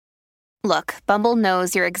Look, Bumble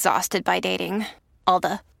knows you're exhausted by dating. All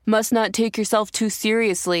the must not take yourself too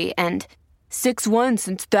seriously and 6'1"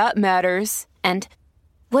 since that matters. And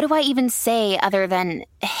what do I even say other than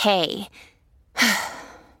hey?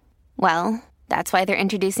 Well, that's why they're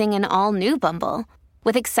introducing an all-new Bumble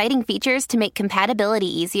with exciting features to make compatibility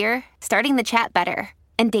easier, starting the chat better,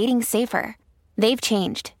 and dating safer. They've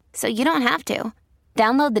changed, so you don't have to.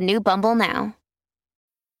 Download the new Bumble now.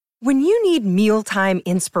 When you need mealtime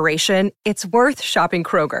inspiration, it's worth shopping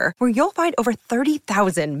Kroger, where you'll find over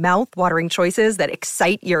 30,000 mouth-watering choices that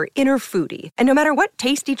excite your inner foodie. And no matter what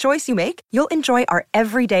tasty choice you make, you'll enjoy our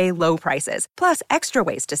everyday low prices, plus extra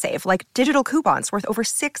ways to save, like digital coupons worth over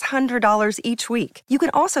 $600 each week. You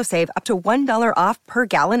can also save up to $1 off per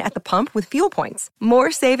gallon at the pump with fuel points.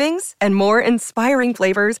 More savings and more inspiring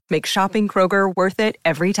flavors make shopping Kroger worth it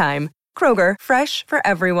every time. Kroger, fresh for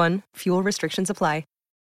everyone. Fuel restrictions apply.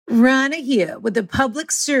 Rana here with a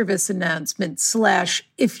public service announcement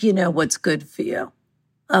 / if you know what's good for you.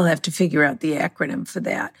 I'll have to figure out the acronym for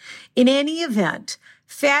that. In any event,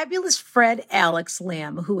 fabulous Fred Alex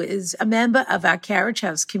Lamb, who is a member of our Carriage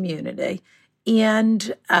House community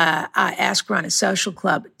and our Ask Rana Social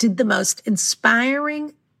Club, did the most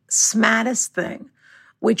inspiring, smartest thing,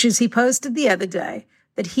 which is he posted the other day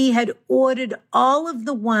that he had ordered all of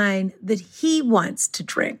the wine that he wants to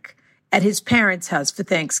drink at his parents' house for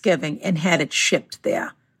Thanksgiving and had it shipped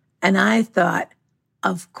there. And I thought,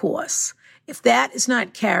 of course, if that is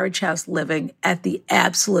not Carriage House living at the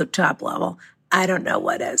absolute top level, I don't know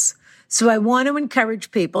what is. So I want to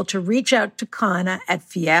encourage people to reach out to Connor at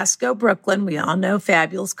Fiasco Brooklyn. We all know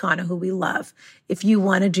fabulous Connor, who we love, if you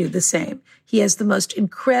want to do the same. He has the most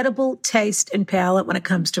incredible taste and palate when it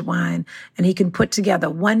comes to wine, and he can put together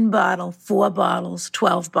 1 bottle, 4 bottles,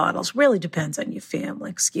 12 bottles. Really depends on your family,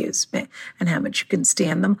 excuse me, and how much you can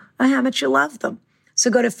stand them or how much you love them.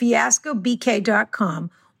 So go to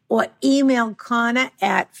fiascobk.com or email Connor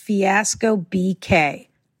at fiascobk.com.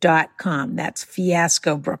 That's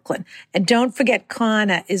Fiasco Brooklyn. And don't forget,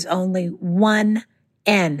 Connor is only 1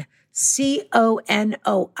 N,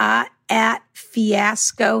 CONOR at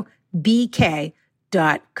fiascobk.com.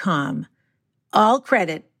 All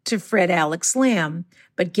credit to Fred Alex Lamb,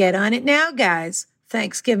 but get on it now, guys.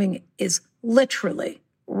 Thanksgiving is literally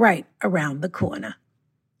right around the corner.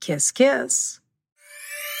 Kiss, kiss.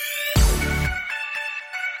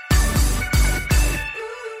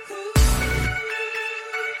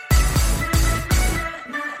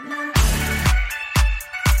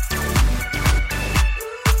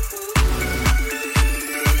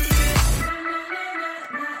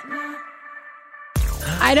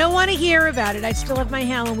 I don't want to hear about it. I still have my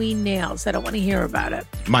Halloween nails. I don't want to hear about it.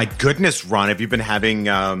 My goodness, Ron, have you been having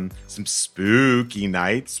some spooky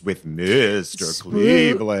nights with Mr.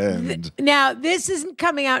 Cleveland? Now, this isn't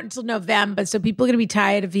coming out until November, so people are going to be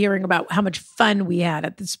tired of hearing about how much fun we had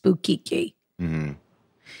at the Spooky Key. Mm-hmm.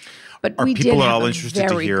 But are we people did at all have interested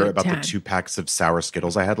to hear about the 2 packs of sour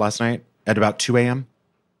Skittles I had last night at about 2 a.m.?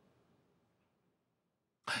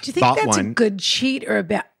 Do you think that's a good cheat or a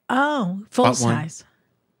bad? Oh, full size.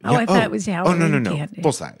 Oh, I thought it was Halloween candy.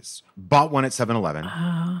 Full size. Bought one at 7-Eleven.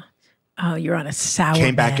 Oh, you're on a sour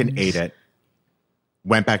Came back binge. and ate it.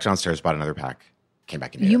 Went back downstairs, bought another pack. Came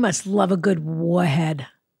back and ate it. You must love a good warhead.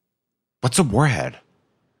 What's a warhead?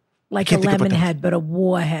 Like a lemon head, but a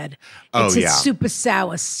warhead. It's a super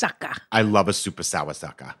sour sucker. I love a super sour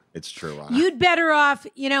sucker. It's true. You'd better off,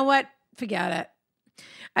 you know what? Forget it.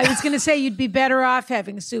 I was going to say you'd be better off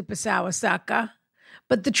having a super sour sucker.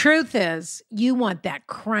 But the truth is, you want that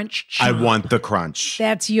crunch chomp. I want the crunch.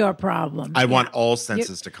 That's your problem. I want all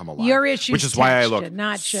senses to come alive. Your issue, which is why I look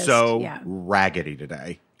so raggedy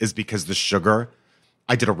today, is because the sugar.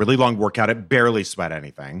 I did a really long workout. It barely sweat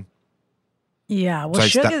anything. Yeah, well,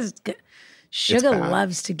 sugar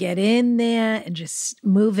loves to get in there and just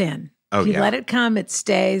move in. Oh, if you let it come, it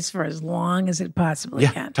stays for as long as it possibly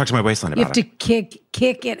can. Talk to my waistline about it. You have to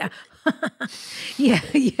kick it. Yeah.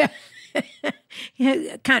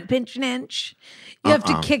 Can't pinch an inch. You have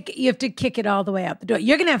to kick it all the way out the door.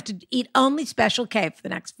 You're gonna have to eat only Special K for the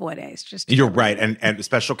next 4 days. You're right, and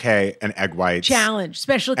Special K and egg whites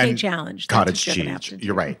Special K challenge, cottage cheese.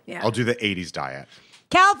 You're right. Yeah. I'll do the 80s diet.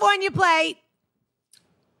 California plate.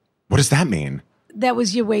 What does that mean? That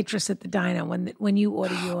was your waitress at the diner when you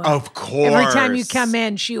order your. Of course. Every time you come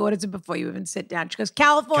in, she orders it before you even sit down. She goes,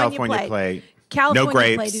 California plate. California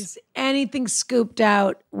no plate is anything scooped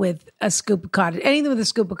out with a scoop of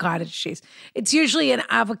cottage cheese. It's usually an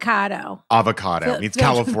avocado. Avocado means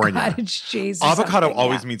California. Cottage cheese. Avocado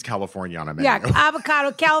always means California on a menu. Yeah,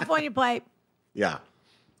 avocado, California plate. Yeah.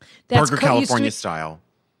 That's Burger California style.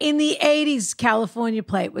 In the 80s, California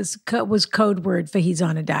plate was code word for he's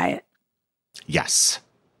on a diet. Yes.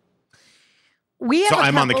 We have So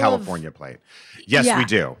I'm on the California plate. Yes, we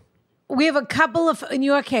do. We have a couple of, in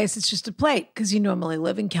your case, it's just a plate because you normally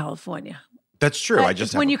live in California. That's true. But I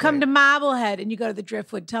just when you come to Marblehead and you go to the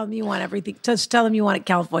Driftwood, tell them you want everything. Just tell them you want it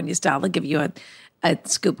California style. They'll give you a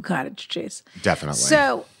scoop of cottage cheese. Definitely.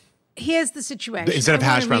 So here's the situation. Instead of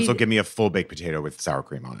hash browns, they'll give me a full baked potato with sour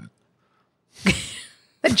cream on it.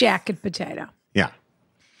 A jacket potato. Yeah.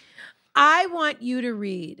 I want you to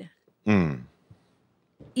read.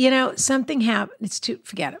 Something happened.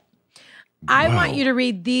 Forget it. I want you to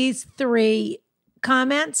read these 3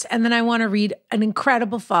 comments, and then I want to read an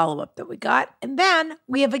incredible follow-up that we got. And then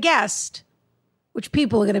we have a guest, which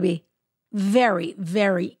people are going to be very,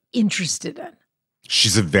 very interested in.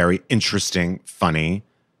 She's a very interesting, funny,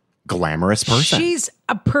 glamorous person. She's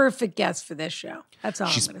a perfect guest for this show. That's all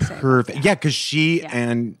I'm going to say. Perfect. Yeah, because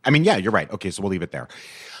you're right. Okay, so we'll leave it there.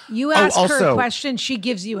 You ask her a question, she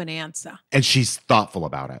gives you an answer. And she's thoughtful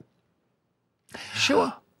about it.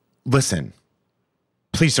 Sure. Listen,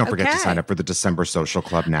 please don't forget to sign up for the December Social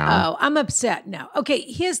Club now. Oh, I'm upset now. Okay,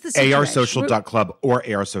 here's the situation. arsocial.club or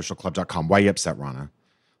arsocialclub.com. Why are you upset, Rana?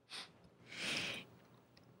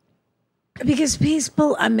 Because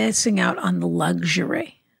people are missing out on the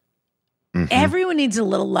luxury. Mm-hmm. Everyone needs a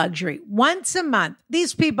little luxury. Once a month,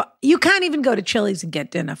 these people, you can't even go to Chili's and get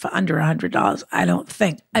dinner for under $100. I don't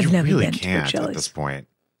think. I've never been to a Chili's at this point.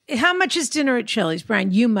 How much is dinner at Chili's,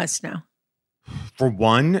 Brian? You must know. For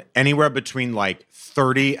one, anywhere between like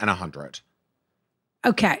 30 and 100.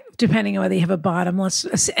 Okay, depending on whether you have a bottomless,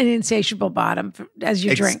 an insatiable bottom as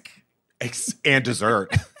you drink. And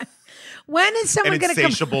dessert. When is someone going to come? An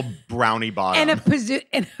insatiable brownie bottom. And a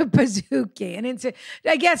pizookie.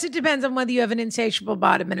 I guess it depends on whether you have an insatiable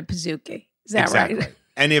bottom and a pizookie. Is that right?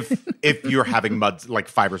 And if you're having 5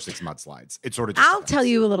 or 6 mudslides, it sort of just I'll depends. tell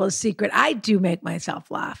you a little secret. I do make myself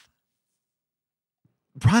laugh.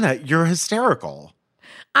 Rana, you're hysterical.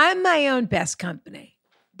 I'm my own best company.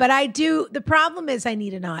 But I do. The problem is I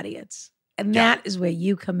need an audience. And that is where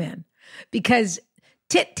you come in. Because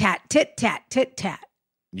tit-tat, tit-tat, tit-tat.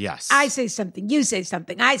 Yes. I say something, you say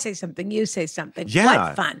something, I say something, you say something. Yeah.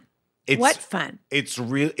 What fun. What fun. It's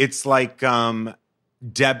real. It's like Deborah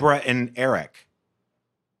and Eric.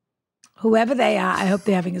 Whoever they are, I hope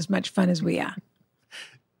they're having as much fun as we are.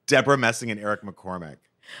 Deborah Messing and Eric McCormick.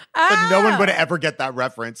 But no one would ever get that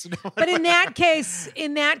reference. But in that case,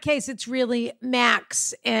 it's really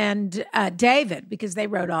Max and David because they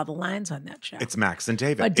wrote all the lines on that show. It's Max and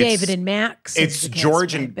David. Or David and Max. It's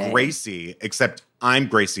George and Gracie, except I'm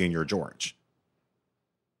Gracie and you're George.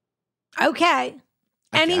 Okay.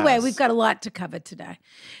 Anyway, we've got a lot to cover today.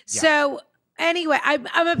 Yeah. So anyway, I'm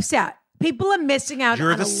upset. People are missing out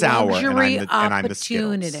on a luxury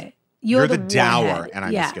opportunity. You're the dour and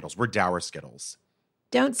I'm the Skittles. We're dour Skittles.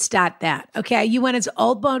 Don't start that. Okay. You went as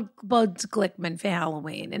Old Bones Glickman for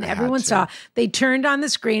Halloween and everyone saw, they turned on the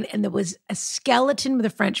screen and there was a skeleton with a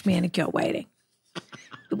French manicure waiting.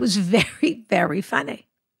 It was very, very funny.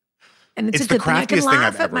 And it's a good thing I can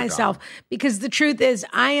laugh at myself because the truth is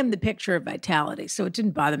I am the picture of vitality. So it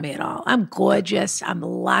didn't bother me at all. I'm gorgeous. I'm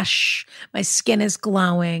lush. My skin is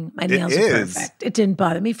glowing. My nails are perfect. It didn't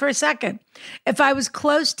bother me for a second. If I was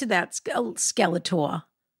close to that Skeletor,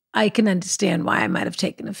 I can understand why I might have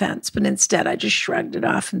taken offense, but instead I just shrugged it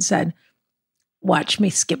off and said, watch me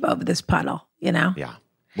skip over this puddle, you know? Yeah.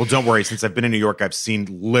 Well, don't worry. Since I've been in New York, I've seen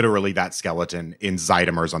literally that skeleton in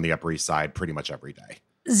Zydemer's on the Upper East Side pretty much every day.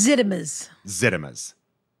 Zydemer's.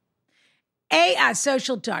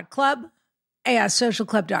 arsocial.club,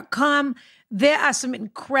 arsocialclub.com. There are some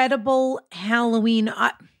incredible Halloween...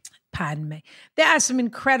 There are some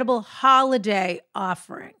incredible holiday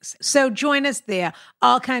offerings. So join us there.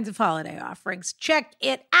 All kinds of holiday offerings. Check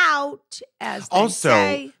it out, as they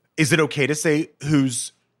say. Is it okay to say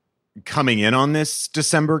who's coming in on this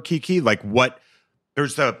December, Kiki? Like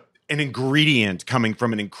there's an ingredient coming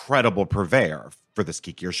from an incredible purveyor for this,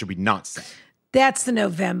 Kiki, or should we not say? That's the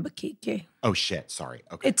November, Kiki. Oh, shit. Sorry.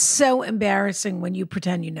 Okay. It's so embarrassing when you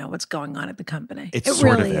pretend you know what's going on at the company. It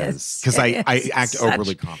sort really of is. Because I act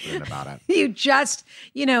overly confident about it. You just,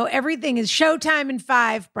 everything is showtime in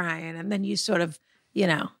 5, Brian. And then you sort of,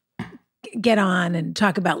 get on and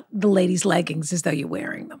talk about the ladies' leggings as though you're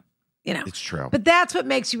wearing them. It's true. But that's what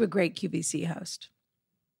makes you a great QVC host.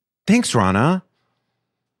 Thanks, Rana.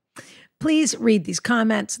 Please read these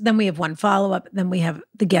comments. Then we have one follow-up. Then we have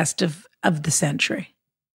the guest of the century.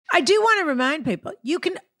 I do want to remind people, you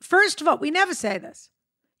can, first of all, we never say this.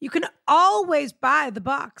 You can always buy the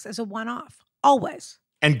box as a one-off. Always.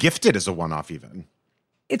 And gift it as a one-off even.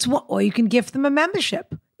 Or you can gift them a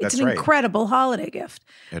membership. It's That's an right. incredible holiday gift.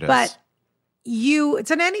 It is. But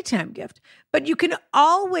it's an anytime gift. But you can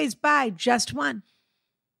always buy just one.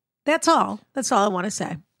 That's all. That's all I want to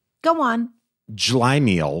say. Go on. July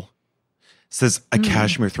Meal says, a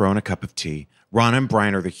cashmere throw and a cup of tea. Ron and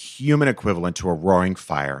Brian are the human equivalent to a roaring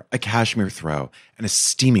fire, a cashmere throw, and a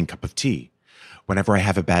steaming cup of tea. Whenever I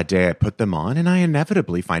have a bad day, I put them on, and I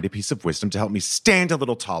inevitably find a piece of wisdom to help me stand a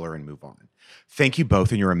little taller and move on. Thank you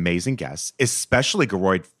both and your amazing guests, especially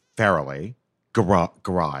Garrod Farrelly.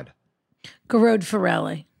 Garrod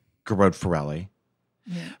Farrelly.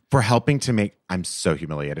 Yeah. For helping to make, I'm so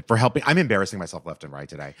humiliated, I'm embarrassing myself left and right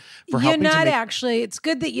today. It's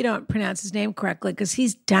good that you don't pronounce his name correctly because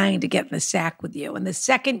he's dying to get in the sack with you. And the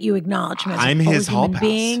second you acknowledge him as a his human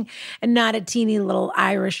being and not a teeny little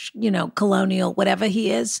Irish, colonial, whatever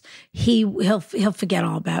he is, he'll forget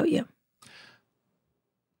all about you.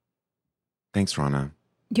 Thanks, Rana.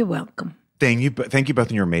 You're welcome. Thank you both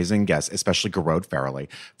and your amazing guests, especially Garrod Farrelly,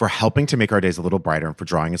 for helping to make our days a little brighter and for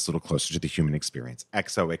drawing us a little closer to the human experience.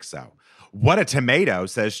 XOXO. What a Tomato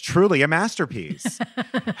says, truly a masterpiece.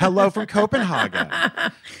 Hello from Copenhagen.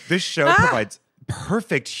 This show provides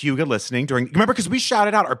perfect Huga listening remember, because we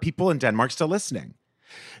shouted out, are people in Denmark still listening?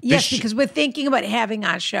 Yes, because we're thinking about having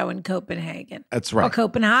our show in Copenhagen. That's right. Or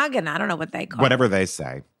Copenhagen. I don't know what they call it. Whatever they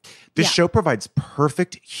say. This show provides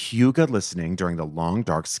perfect Huga listening during the long,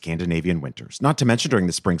 dark Scandinavian winters. Not to mention during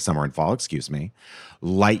the spring, summer, and fall,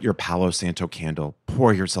 Light your Palo Santo candle.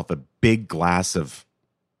 Pour yourself a big glass of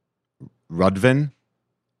Rødvin.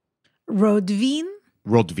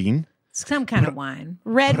 Some kind of wine.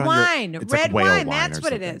 Red wine. Red wine. That's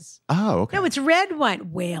what it is. Oh, okay. No, it's red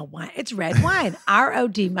wine. Whale wine. It's red wine.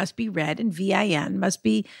 ROD must be red and VIN must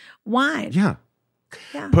be wine. Yeah.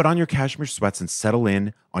 Put on your cashmere sweats and settle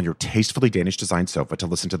in on your tastefully Danish designed sofa to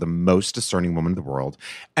listen to the most discerning woman in the world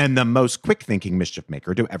and the most quick-thinking mischief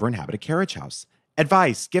maker to ever inhabit a carriage house.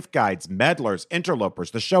 Advice, gift guides, meddlers,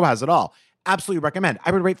 interlopers. The show has it all. Absolutely recommend.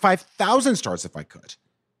 I would rate 5,000 stars if I could.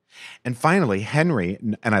 And finally, Henry,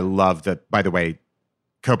 and I love that, by the way,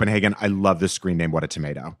 Copenhagen, I love this screen name, What a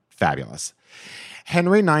Tomato. Fabulous.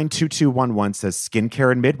 Henry92211 says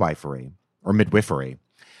skincare and midwifery.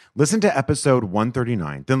 Listen to episode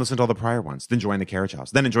 139, then listen to all the prior ones, then join the carriage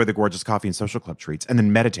house, then enjoy the gorgeous coffee and social club treats, and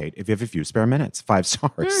then meditate if you have a few spare minutes. 5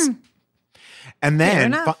 stars. And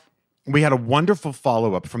then we had a wonderful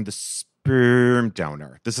follow-up from the sperm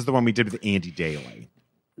donor. This is the one we did with Andy Daly.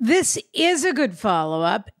 This is a good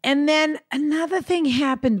follow-up. And then another thing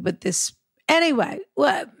happened with this. Anyway,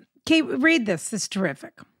 Kate, read this. This is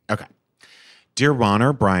terrific. Okay. Dear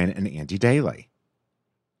Rana, Brian, and Andy Daly.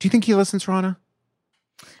 Do you think he listens, Rana?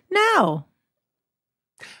 No.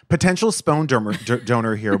 Potential sperm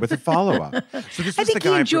donor here with a follow-up. So I think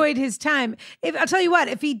he enjoyed his time. I'll tell you what,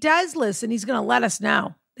 if he does listen, he's going to let us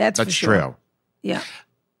know. That's for sure. True. Yeah.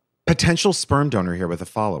 Potential sperm donor here with a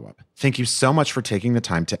follow-up. Thank you so much for taking the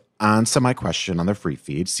time to answer my question on the free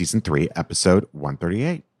feed, season 3, episode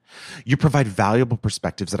 138. You provide valuable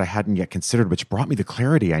perspectives that I hadn't yet considered, which brought me the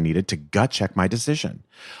clarity I needed to gut check my decision.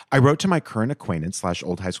 I wrote to my current acquaintance /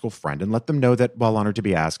 old high school friend and let them know that, while honored to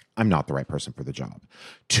be asked, I'm not the right person for the job.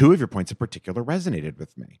 2 of your points in particular resonated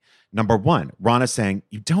with me. Number 1, Rana saying,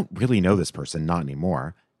 you don't really know this person, not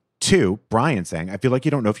anymore. 2, Brian saying, I feel like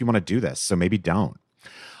you don't know if you want to do this, so maybe don't.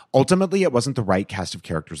 Ultimately, it wasn't the right cast of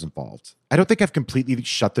characters involved. I don't think I've completely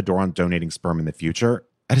shut the door on donating sperm in the future.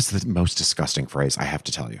 That is the most disgusting phrase, I have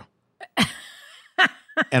to tell you.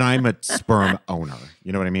 And I'm a sperm owner.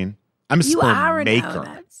 You know what I mean? I'm a sperm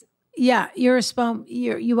maker. Yeah, you're a sperm.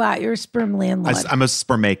 You're a sperm landlord. I'm a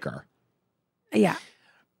sperm maker. Yeah.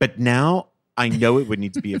 But now I know it would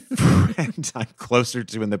need to be a friend I'm closer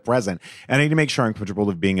to in the present. And I need to make sure I'm comfortable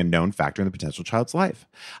with being a known factor in the potential child's life.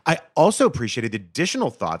 I also appreciated the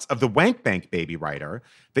additional thoughts of the Wank Bank baby writer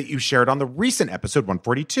that you shared on the recent episode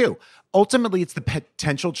 142. Ultimately, it's the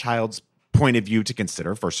potential child's point of view to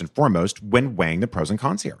consider first and foremost when weighing the pros and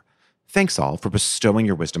cons here. Thanks all for bestowing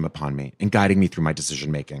your wisdom upon me and guiding me through my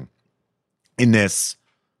decision making in this,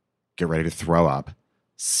 get ready to throw up,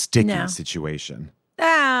 sticky situation.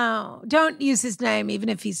 Oh, don't use his name, even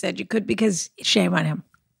if he said you could, because shame on him.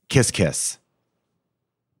 Kiss, kiss.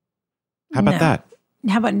 How about that?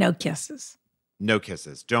 How about no kisses? No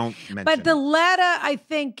kisses. Don't mention. But the letter, I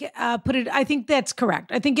think, I think that's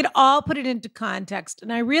correct. I think it all put it into context.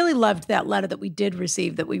 And I really loved that letter that we did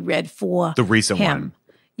receive that we read for the recent him. one.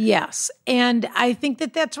 Yes. And I think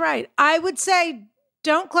that that's right. I would say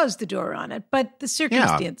don't close the door on it, but the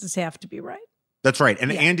circumstances have to be right. That's right.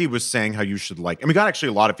 And Andy was saying how you should and we got actually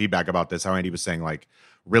a lot of feedback about this, how Andy was saying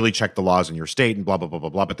really check the laws in your state and blah, blah, blah, blah,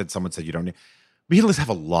 blah. But then someone said you don't need. We at least have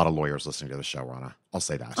a lot of lawyers listening to the show, Rana. I'll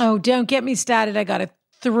say that. Oh, don't get me started. I got a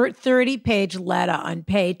 30-page letter on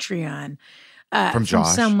Patreon from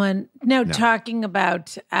Josh? someone. No, talking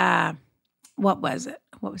about what was it?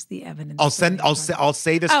 What was the evidence? I'll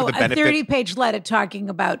say this for the benefit. A 30-page letter talking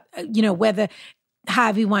about whether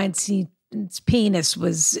Harvey Weinstein's penis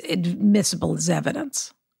was admissible as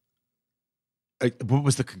evidence. What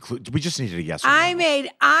was the conclusion? We just needed a yes or I no.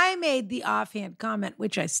 made the offhand comment,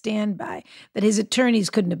 which I stand by, that his attorneys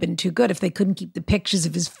couldn't have been too good if they couldn't keep the pictures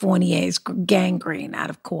of his Fournier's gangrene out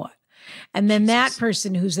of court. And then that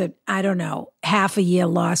person who's half a year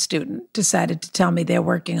law student decided to tell me they're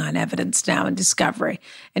working on evidence now and discovery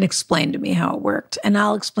and explain to me how it worked. And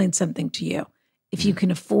I'll explain something to you. If you can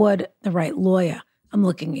afford the right lawyer, I'm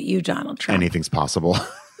looking at you, Donald Trump. Anything's possible.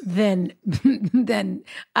 Then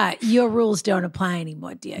your rules don't apply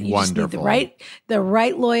anymore, dear. You Wonderful. just need the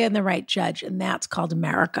right lawyer and the right judge, and that's called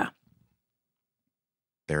America.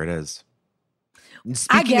 There it is.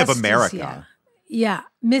 Speaking of America. Yeah,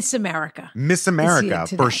 Miss America. Miss America,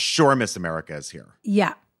 for sure Miss America is here.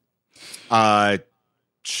 Yeah.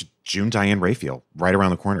 June Diane Raphael, right around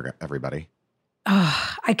the corner, everybody.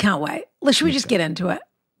 Oh, I can't wait. Should we just get into it?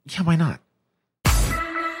 Yeah, why not?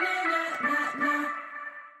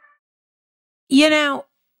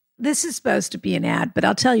 This is supposed to be an ad, but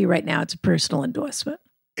I'll tell you right now, it's a personal endorsement.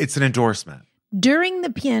 It's an endorsement. During the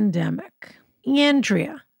pandemic,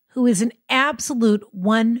 Andrea, who is an absolute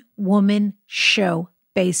one-woman show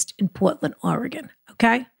based in Portland, Oregon,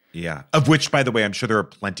 okay? Yeah. Of which, by the way, I'm sure there are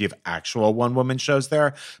plenty of actual one-woman shows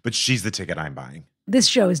there, but she's the ticket I'm buying. This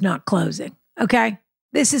show is not closing, okay?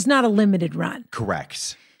 This is not a limited run.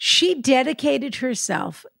 Correct. She dedicated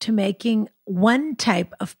herself to making one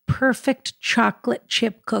type of perfect chocolate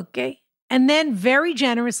chip cookie and then very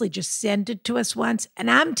generously just sent it to us once. And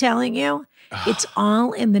I'm telling you, it's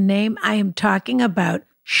all in the name. I am talking about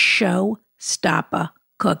Showstopper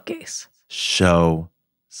cookies. Showstopper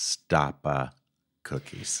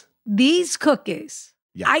cookies. These cookies,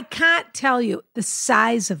 I can't tell you the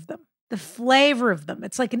size of them, the flavor of them.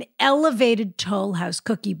 It's like an elevated Toll House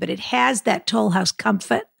cookie, but it has that Toll House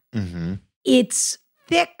comfort. Mm-hmm. It's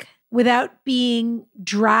thick without being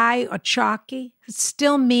dry or chalky. It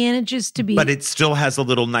still manages to be. But it still has a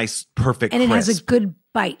little nice, perfect and it crisp. has a good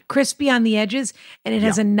bite, crispy on the edges, and it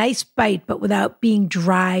has a nice bite, but without being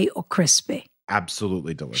dry or crispy.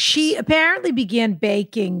 Absolutely delicious. She apparently began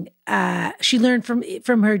baking. She learned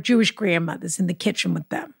from her Jewish grandmothers in the kitchen with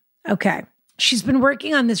them. Okay. She's been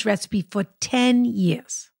working on this recipe for 10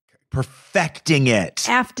 years. Perfecting it.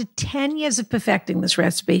 After 10 years of perfecting this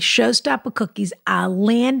recipe, Showstopper cookies are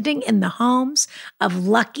landing in the homes of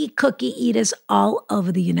lucky cookie eaters all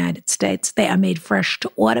over the United States. They are made fresh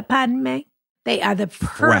to order, pardon me. They are the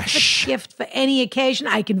perfect gift for any occasion.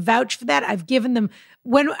 I can vouch for that. I've given them,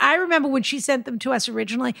 I remember when she sent them to us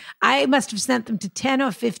originally, I must have sent them to 10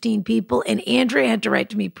 or 15 people, and Andrea had to write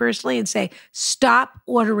to me personally and say, stop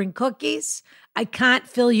ordering cookies. I can't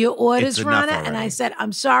fill your orders, Rana. And I said,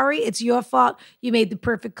 I'm sorry, it's your fault. You made the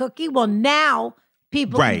perfect cookie. Well, now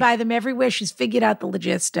people can buy them everywhere. She's figured out the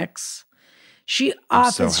logistics. She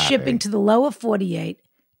offers shipping to the lower 48,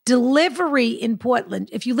 delivery in Portland.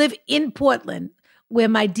 If you live in Portland, where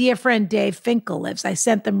my dear friend Dave Finkel lives, I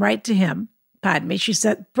sent them right to him. Pardon me. She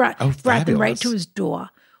brought them right to his door.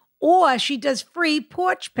 Or she does free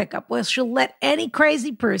porch pickup where she'll let any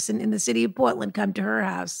crazy person in the city of Portland come to her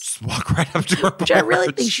house. Just walk right up to her porch. Which I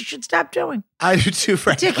really think she should stop doing. I do too,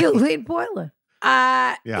 frankly. Particularly in Portland.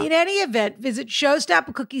 In any event, visit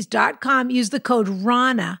showstoppercookies.com. Use the code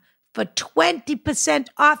RANA for 20%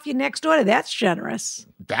 off your next order. That's generous.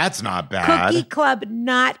 That's not bad. Cookie Club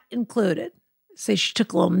not included. Say she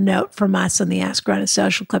took a little note from us on the Ask Rana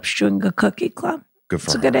Social Club. She's doing a Cookie Club. Good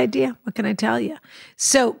for her. It's a good idea. What can I tell you?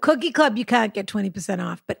 So Cookie Club, you can't get 20%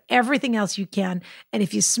 off, but everything else you can. And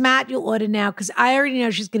if you're smart, you'll order now because I already know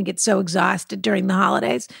she's going to get so exhausted during the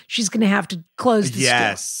holidays. She's going to have to close the store.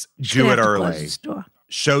 Yes, do it early. Store.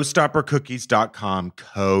 Showstoppercookies.com,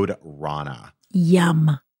 code RANA.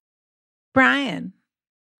 Yum. Brian.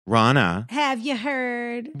 Rana. Have you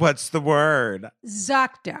heard? What's the word?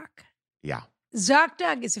 ZocDoc. Yeah.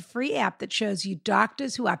 ZocDoc is a free app that shows you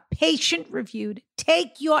doctors who are patient-reviewed,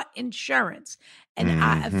 take your insurance, and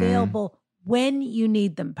are available when you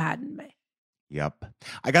need them, pardon me. Yep.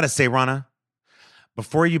 I got to say, Rana,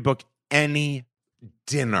 before you book any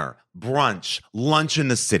dinner, brunch, lunch in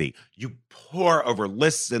the city, you pour over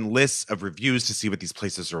lists and lists of reviews to see what these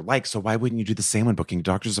places are like. So why wouldn't you do the same when booking a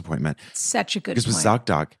doctor's appointment? Such a good point. Because with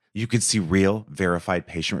ZocDoc, you can see real, verified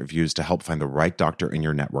patient reviews to help find the right doctor in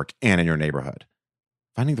your network and in your neighborhood.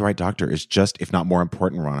 Finding the right doctor is just, if not more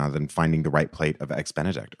important, Rana, than finding the right plate of Eggs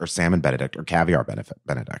Benedict or Salmon Benedict or Caviar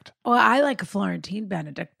Benedict. Well, I like a Florentine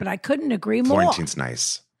Benedict, but I couldn't agree more. Florentine's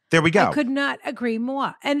nice. There we go. I could not agree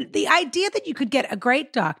more. And the idea that you could get a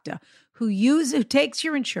great doctor who takes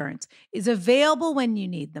your insurance is available when you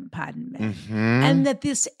need them, pardon me. Mm-hmm. And that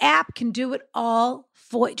this app can do it all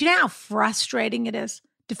for you. Do you know how frustrating it is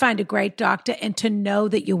to find a great doctor and to know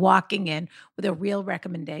that you're walking in with a real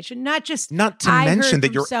recommendation? Not to mention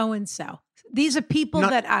that you're so-and-so. These are people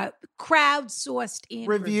that are crowdsourced and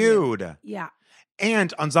reviewed. Yeah.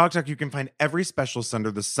 And on ZocDoc, you can find every specialist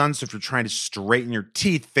under the sun. So if you're trying to straighten your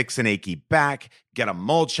teeth, fix an achy back, get a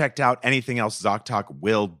mole checked out, anything else, ZocDoc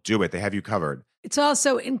will do it. They have you covered. It's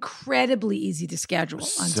also incredibly easy to schedule on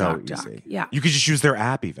ZocDoc. Easy. Yeah. You could just use their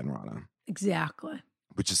app even, Rana. Exactly.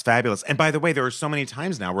 Which is fabulous. And by the way, there are so many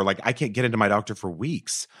times now where I can't get into my doctor for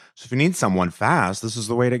weeks. So if you need someone fast, this is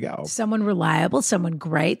the way to go. Someone reliable, someone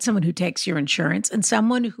great, someone who takes your insurance, and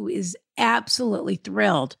someone who is absolutely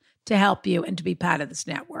thrilled to help you and to be part of this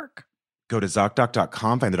network. Go to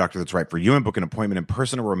ZocDoc.com, find the doctor that's right for you, and book an appointment in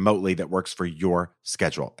person or remotely that works for your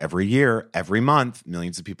schedule. Every year, every month,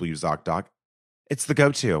 millions of people use ZocDoc. It's the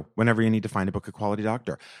go-to whenever you need to find a book a quality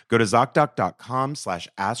doctor. Go to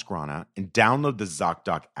ZocDoc.com/AskRana and download the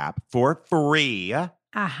ZocDoc app for free.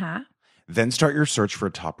 Uh-huh. Then start your search for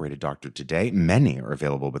a top-rated doctor today. Many are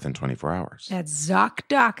available within 24 hours. That's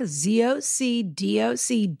ZocDoc,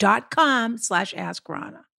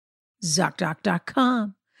 ZocDoc.com/AskRana.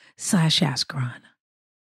 ZocDoc.com/AskRana.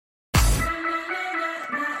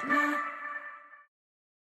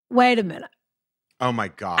 Wait a minute. Oh my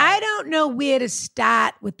God. I don't know where to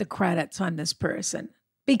start with the credits on this person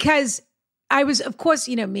because I was, of course,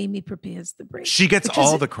 Mimi prepares the brief. She gets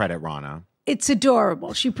all the credit, Rana. It's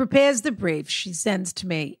adorable. She prepares the brief. She sends to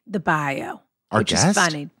me the bio, which guest? is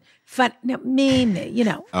funny. No, Mimi,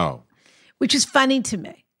 Oh. Which is funny to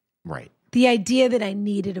me. Right. The idea that I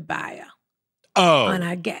needed a bio. Oh. On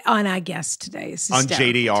our guest today is on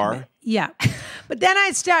JDR. Yeah. But then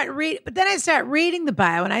I start reading the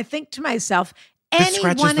bio and I think to myself, any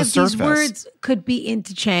one of these words could be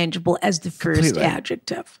interchangeable as the first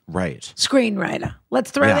adjective. Right. Screenwriter.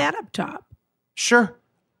 Let's throw that up top. Sure.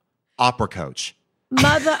 Opera coach.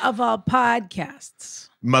 Mother of all podcasts.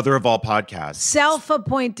 Mother of all podcasts.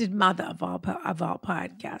 Self-appointed mother of all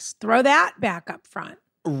podcasts. Throw that back up front.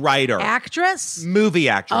 Writer. Actress. Movie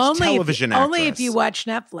actress. Television actress. Only if you watch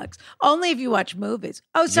Netflix. Only if you watch movies.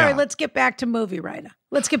 Oh, sorry. Yeah. Let's get back to movie writer.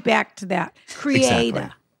 Let's get back to that. Creator.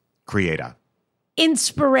 Exactly. Creator.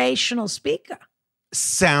 Inspirational speaker.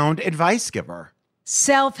 Sound advice giver.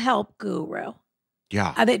 Self-help guru.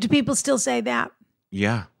 Yeah. Do people still say that?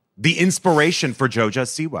 Yeah. The inspiration for Joja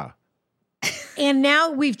Siwa. And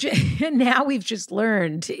now we've just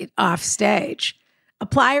learned off stage.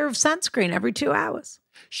 Applier of sunscreen every 2 hours.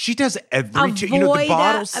 She does every two. The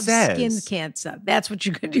bottle says skin cancer. That's what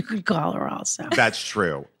you could call her also. That's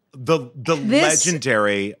true. The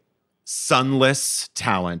legendary sunless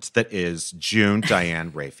talent that is June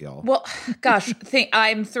Diane Raphael. Well, gosh,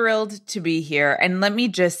 I'm thrilled to be here. And let me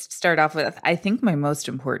just start off with, I think, my most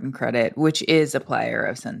important credit, which is applier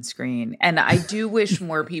of sunscreen. And I do wish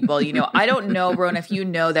more people, I don't know, Rona, if you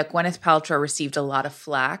know that Gwyneth Paltrow received a lot of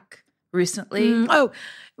flack recently.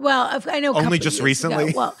 Well, I know. Only just recently.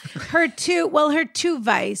 Ago. Her two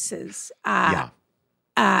vices. I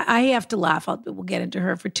have to laugh. We'll get into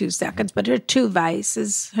her for 2 seconds, but her two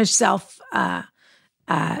vices, her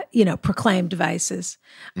proclaimed vices.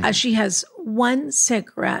 Mm-hmm. She has one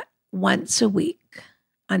cigarette once a week.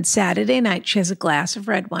 On Saturday night, she has a glass of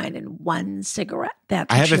red wine and one cigarette.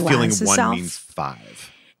 That's I have a feeling herself. One means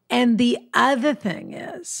 5. And the other thing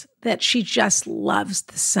is that she just loves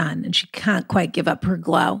the sun and she can't quite give up her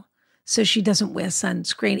glow. So she doesn't wear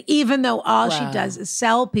sunscreen, even though all she does is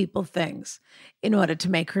sell people things in order to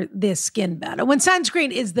make their skin better. When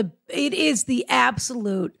sunscreen is the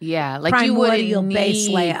absolute primordial base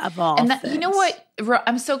layer of all things. You know what?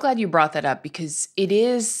 I'm so glad you brought that up because it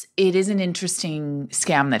is an interesting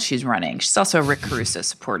scam that she's running. She's also a Rick Caruso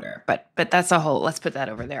supporter, but that's a whole. Let's put that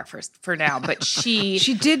over there for now. But she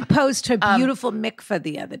did post her beautiful mikvah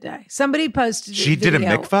the other day. Somebody posted. She did a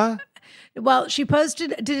mikvah. Well, she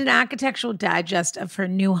did an architectural digest of her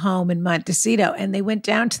new home in Montecito, and they went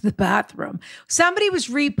down to the bathroom. Somebody was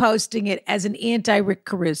reposting it as an anti-Rick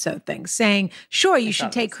Caruso thing, saying, sure, you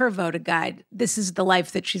should take her voter guide. This is the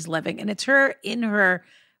life that she's living. And it's her in her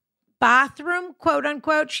bathroom, quote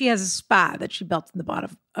unquote. She has a spa that she built in the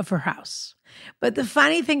bottom of her house. But the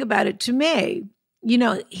funny thing about it to me You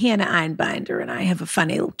know, Hannah Einbinder and I have a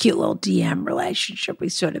funny, cute little DM relationship. We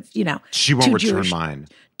sort of, you know. She won't return mine.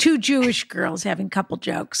 Two Jewish girls having couple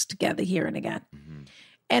jokes together here and again. Mm-hmm.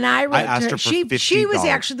 And I wrote asked her for $50. She was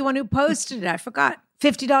actually the one who posted it. I forgot.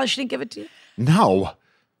 $50, she didn't give it to you? No.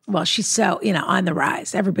 Well, she's so, on the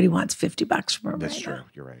rise. Everybody wants $50 from her. That's right true. now.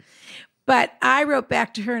 You're right. But I wrote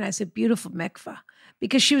back to her and I said, beautiful mikvah.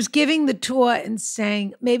 Because she was giving the tour and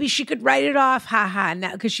saying maybe she could write it off,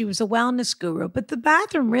 now, because she was a wellness guru. But the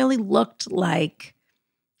bathroom really looked like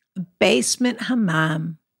a basement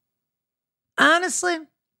hammam. Honestly,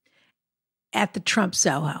 at the Trump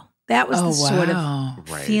Soho. That was the sort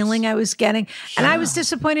of feeling I was getting. And I was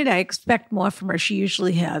disappointed. I expect more from her. She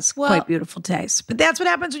usually has quite beautiful taste. But that's what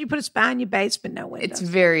happens when you put a spa in your basement, no windows. It's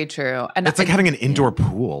very true. And it's like having an indoor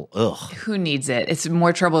pool. Ugh. Who needs it? It's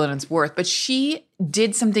more trouble than it's worth. But she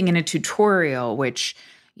did something in a tutorial, which,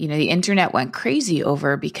 the internet went crazy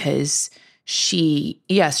over because she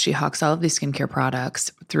hawks all of these skincare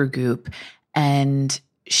products through Goop. And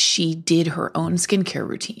she did her own skincare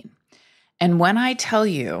routine. And when I tell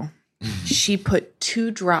you, she put 2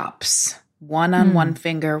 drops, one on one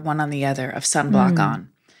finger, one on the other, of sunblock on,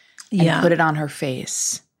 and put it on her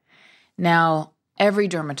face. Now, every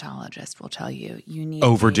dermatologist will tell you, you need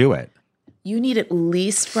overdo it. You need at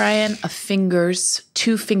least, Brian,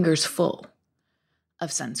 2 fingers full of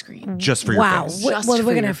sunscreen. Just for your face. Well, we're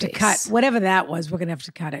going to have to cut whatever that was. We're going to have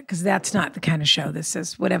to cut it because that's not the kind of show this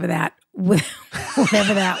is. Whatever that was.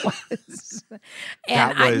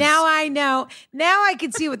 And now I know. Now I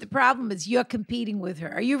can see what the problem is. You're competing with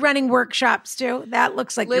her. Are you running workshops too? That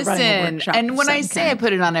looks like you're running a workshop. And when I say I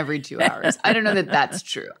put it on every 2 hours, I don't know that that's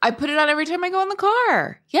true. I put it on every time I go in the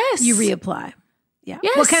car. Yes. You reapply. Yeah.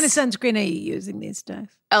 Yes. What kind of sunscreen are you using these days?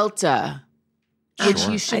 Elta. Which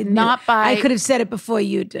you should not buy. I could have said it before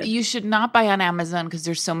you did. You should not buy on Amazon because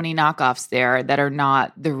there's so many knockoffs there that are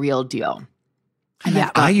not the real deal.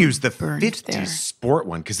 And I use the 50 Sport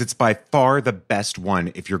one because it's by far the best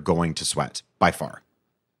one if you're going to sweat. By far.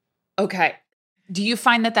 Okay. Do you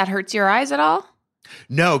find that hurts your eyes at all?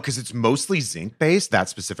 No, because it's mostly zinc based, that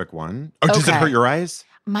specific one. Or does it hurt your eyes?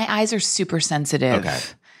 My eyes are super sensitive. Okay.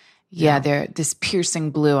 Yeah, they're this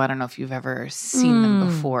piercing blue. I don't know if you've ever seen them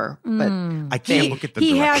before, but I can't look at them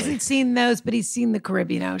He directly. hasn't seen those, but he's seen the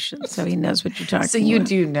Caribbean Ocean, so he knows what you're talking about. So you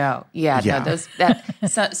do know. Yeah. No,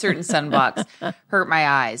 certain sunblocks hurt my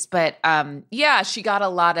eyes. But she got a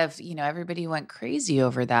lot of, everybody went crazy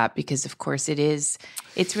over that because of course it's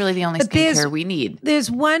really the only skincare we need. There's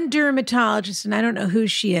one dermatologist, and I don't know who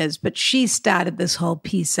she is, but she started this whole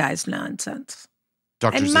pea-sized nonsense.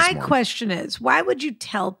 Dr. And my question is, why would you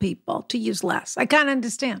tell people to use less? I can't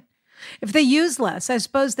understand. If they use less, I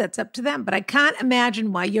suppose that's up to them. But I can't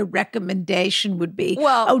imagine why your recommendation would be,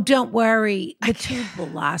 don't worry, the tube will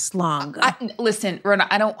last longer. Listen, Rona,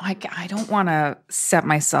 I don't want to set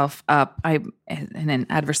myself up. I'm in an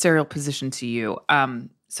adversarial position to you. So I'm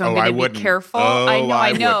going to be careful.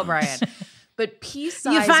 I know, Brian. But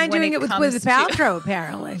pea-size, you find doing it with Paltrow,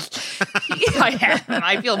 apparently. I am.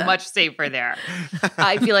 I feel much safer there.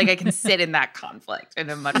 I feel like I can sit in that conflict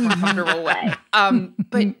in a much more comfortable way.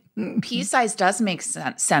 But pea-size does make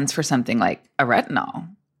sense for something like a retinol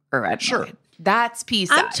or retinoid. Sure. That's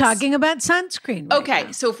pea-size. I'm talking about sunscreen. Okay,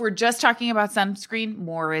 now. So if we're just talking about sunscreen,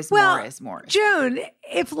 more is more. June,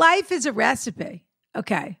 if life is a recipe,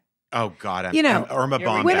 okay. Oh God, I'm Irma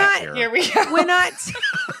Bomb here. Here we go.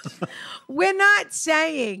 We're not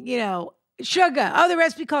saying, sugar. Oh, the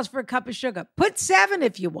recipe calls for a cup of sugar. Put 7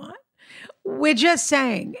 if you want. We're just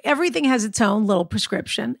saying everything has its own little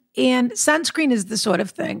prescription. And sunscreen is the sort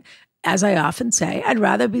of thing, as I often say, I'd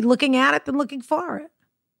rather be looking at it than looking for it.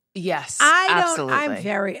 Yes,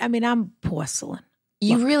 absolutely. I'm porcelain.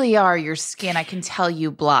 You really are. Your skin, I can tell you,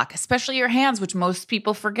 block, especially your hands, which most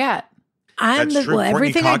people forget.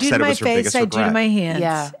 Everything I do to my face, I do to my hands.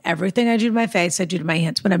 Yeah. Everything I do to my face, I do to my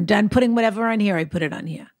hands. When I'm done putting whatever on here, I put it on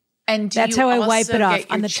here. And that's how I wipe it off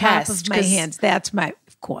on the top of my hands. That's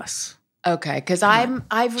of course. Okay, because I've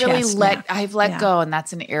let go, and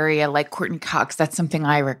that's an area like Courtney Cox. That's something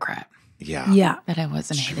I regret. Yeah. That I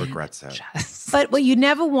wasn't. She regrets it. But what you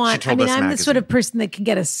never want. I'm the sort of person that can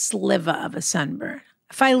get a sliver of a sunburn.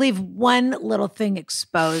 If I leave one little thing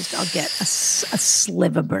exposed, I'll get a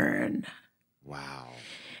sliver burn. Wow.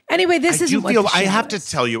 Anyway, this isn't what the show I have is.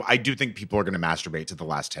 to tell you, I do think people are going to masturbate to the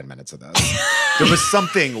last 10 minutes of this. There was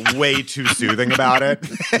something way too soothing about it.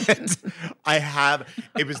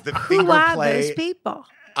 It was the finger Who are play. those people?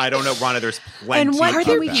 I don't know, Rana. There's plenty. And what of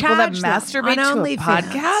can we them. People that charge them masturbate on to a OnlyFans?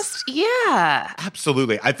 podcast? Yeah.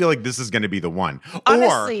 Absolutely. I feel like this is going to be the one.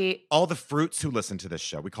 Honestly- Or all the fruits who listen to this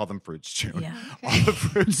show. We call them fruits, June. Yeah. All the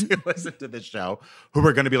fruits who listen to this show who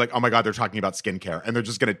are going to be like, oh my God, they're talking about skincare. And they're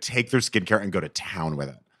just going to take their skincare and go to town with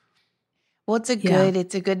it. Well, it's a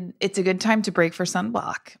good time to break for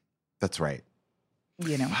sunblock. That's right.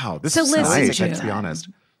 You know. Wow. This So is listen, nice, June. to be honest.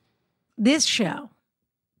 This show,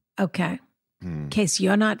 okay, in case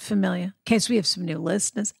you're not familiar, in case we have some new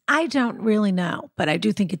listeners, I don't really know, but I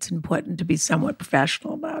do think it's important to be somewhat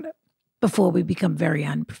professional about it before we become very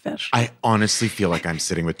unprofessional. I honestly feel like I'm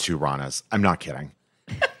sitting with two Ranas. I'm not kidding.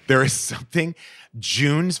 There is something.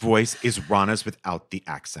 June's voice is Rana's without the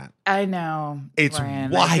accent. I know. It's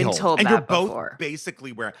Ryan. wild. I've been told and that you're both before.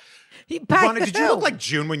 basically where. By Rana, did you look who? like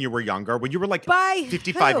June when you were younger? When you were like By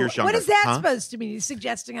 55 who? years younger? What is that Huh? supposed to mean? You're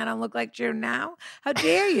suggesting I don't look like June now? How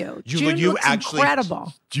dare you? You, June you looks actually,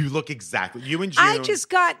 incredible. You look exactly. You and June. I just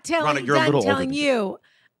got Rana, you're a little older telling than you,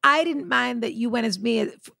 I didn't mind that you went as me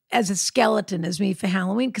as a skeleton as me for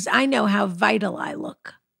Halloween because I know how vital I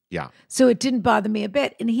look. Yeah, So it didn't bother me a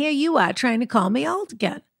bit. And here you are trying to call me old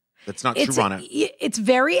again. that's not true, Rana. It's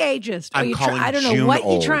very ageist. I'm calling I don't know June what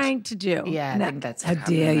old. you're trying to do. Yeah, I No, think that's how what's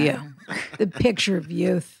dare you? happening. The picture of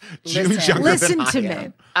youth. June's Listen. younger Listen than I to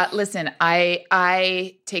am. me. Listen,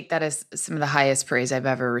 I take that as some of the highest praise I've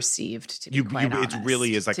ever received. To be quite honest, it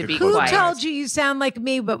really is like to a be close Who quiet. told you sound like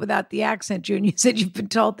me but without the accent, June? You said you've been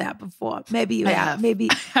told that before. Maybe you I have. have. Maybe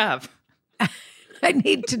Have. I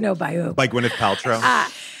need to know by who. By Gwyneth Paltrow.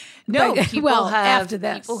 No, But- people well, have after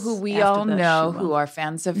this. people who we After all this, know she who will. are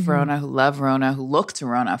fans of Rona, who love Rona, who look to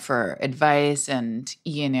Rona for advice and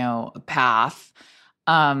a path.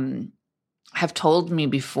 Have told me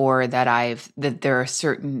before that there are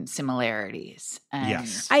certain similarities. And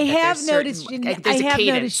Yes. I that have there's noticed certain- you- there's I a have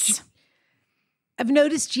cadence. noticed I've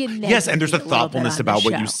noticed you. Yes, and there's a nagging me little bit thoughtfulness on the about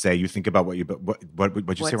what you show. say. You think about what you. But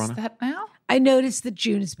what'd you say, What's Rana? that now? I noticed that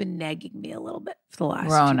June has been nagging me a little bit for the last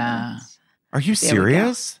few Rona. months. Are you There we go.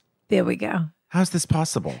 serious? There we go. How's this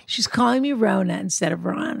possible? She's calling me Rona instead of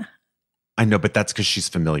Ron. I know, but that's because she's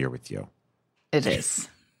familiar with you. It is.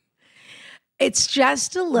 It's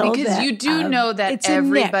just a little Because bit you do of- know that it's a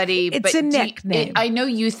nick. everybody. It's but a do you- nickname. I know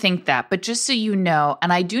you think that, but just so you know,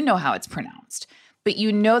 and I do know how it's pronounced, but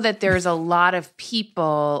you know that there's a lot of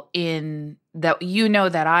people in that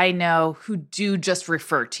that I know who do just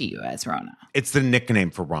refer to you as Rona. It's the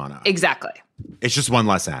nickname for Rana. Exactly. It's just one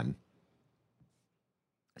less N.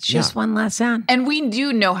 It's just one less sound. And we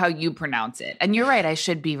do know how you pronounce it. And you're right, I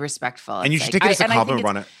should be respectful. And you It's should like- take it as a and I think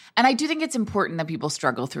compliment, it's- Rana. And I do think it's important that people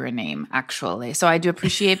struggle through a name, actually. So I do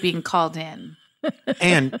appreciate being called in.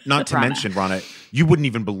 And not to Rana. mention, Rana, you wouldn't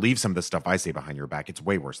even believe some of the stuff I say behind your back. It's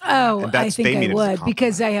way worse than Oh, that. And I that's, think they I mean it as a would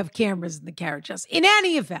because compliment. I have cameras in the carriage house. In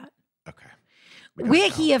any event, Okay. We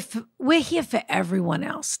gotta go. we're here for everyone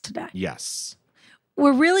else today. Yes.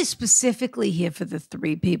 We're really specifically here for the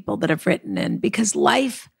three people that have written in because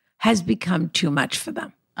life has become too much for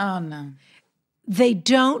them. Oh, no. They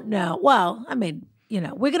don't know. Well, I mean,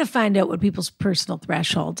 we're going to find out what people's personal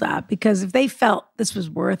thresholds are because if they felt this was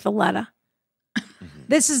worth a letter,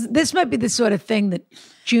 this might be the sort of thing that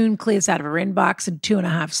June clears out of her inbox in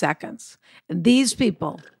 2.5 seconds. And these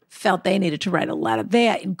people felt they needed to write a letter.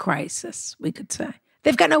 They're in crisis, we could say.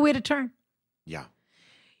 They've got nowhere to turn. Yeah.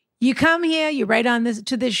 You come here, you write on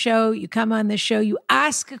to this show, you come on this show, you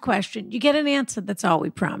ask a question, you get an answer. That's all we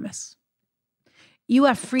promise. You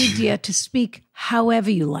are free, dear, to speak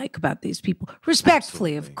however you like about these people.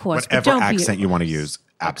 Respectfully, of course. but Whatever don't accent be, you want to use.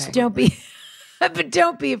 Absolutely. Don't be, but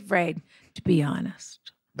don't be afraid to be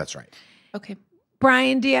honest. That's right. Okay.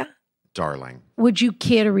 Brian, dear, Darling, would you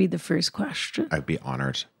care to read the first question? I'd be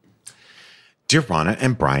honored. Dear Rana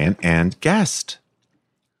and Brian and guest,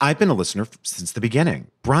 I've been a listener since the beginning.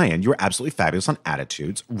 Brian, you're absolutely fabulous on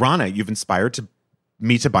attitudes. Rana, you've inspired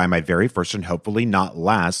me to buy my very first and hopefully not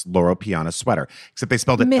last Laura Piana sweater, except they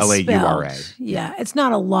spelled it Laura. Misspelled. Yeah, it's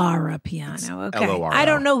not a Laura Piano. Okay. Loro. I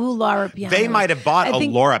don't know who Laura Piano They is. might have bought I a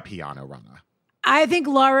think- Laura Piano, Rana. I think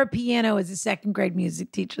Laura Piano is a second grade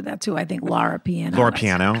music teacher. That's who I think Laura Piano Laura is.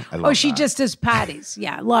 Piano? I love Oh, she that. just does parties.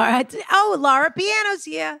 Yeah. Laura. Oh, Laura Piano's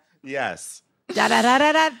here. Yes. Da da da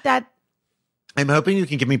da da da. I'm hoping you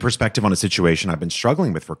can give me perspective on a situation I've been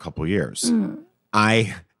struggling with for a couple years.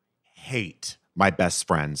 I hate my best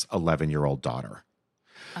friend's 11-year-old daughter.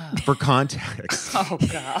 For context, Oh,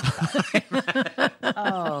 God.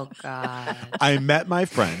 Oh, God. I met my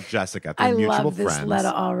friend Jessica through I mutual love this friends. letter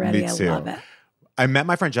already. Me I too. love it. I met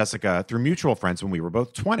my friend Jessica through mutual friends when we were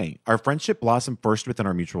both 20. Our friendship blossomed first within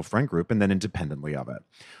our mutual friend group and then independently of it.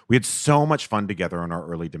 We had so much fun together in our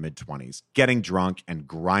early to mid-20s, getting drunk and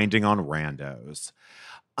grinding on randos.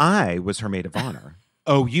 I was her maid of honor.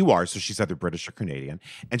 Oh, you are, so she's either British or Canadian,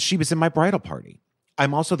 and she was in my bridal party.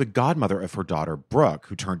 I'm also the godmother of her daughter, Brooke,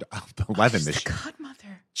 who turned 11 this year.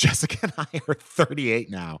 Godmother. Jessica and I are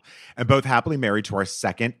 38 now, and both happily married to our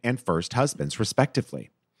second and first husbands,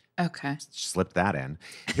 respectively. Okay. Slip that in.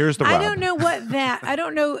 Here's the rub. I don't know I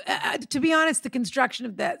don't know. To be honest, the construction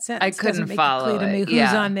of that sentence I couldn't doesn't make follow it clear to me it. who's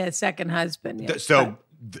Yeah. on their second husband. Yet, So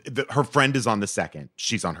her friend is on the second.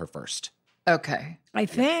 She's on her first. Okay. I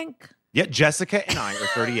think. Yeah, Jessica and I are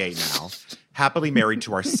 38 now, happily married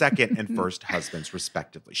to our second and first husbands,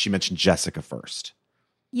 respectively. She mentioned Jessica first.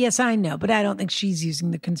 Yes, I know, but I don't think she's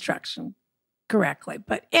using the construction correctly.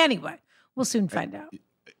 But anyway, we'll soon find out.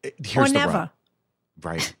 Here's Or the never. rub.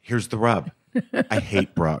 Right. Here's the rub. I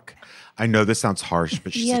hate Brooke. I know this sounds harsh,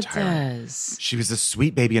 but she's a tyrant. does. She was a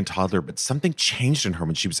sweet baby and toddler, but something changed in her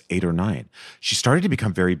when she was 8 or 9. She started to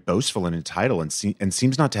become very boastful and entitled and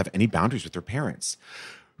seems not to have any boundaries with her parents.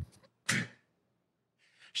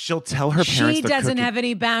 She'll tell her parents She they're doesn't cooking. have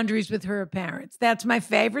any boundaries with her parents. That's my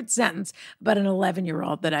favorite sentence about an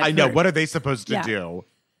 11-year-old that I've I know. heard. What are they supposed to Yeah. do?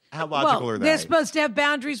 How logical are they? They're supposed to have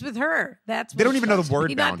boundaries with her. That's They what don't it's even know the supposed to word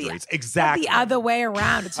be, not boundaries. Not Exactly. the other way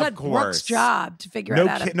around. It's Of not course. Brooke's job to figure no out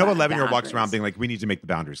how to no find 11-year-old walks around boundaries. being like, we need to make the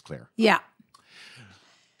boundaries clear. Yeah.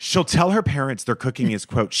 She'll tell her parents their cooking is,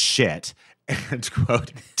 quote, shit and,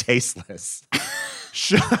 quote, tasteless.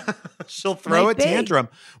 She'll throw Might a be. tantrum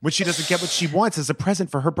when she doesn't get what she wants as a present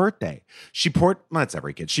for her birthday. Well, that's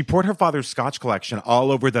every kid. She poured her father's scotch collection all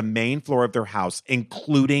over the main floor of their house,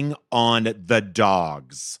 including on the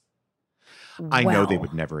dogs. I know they Wow.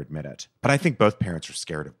 would never admit it, but I think both parents are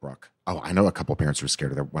scared of Brooke. Oh, I know a couple parents who are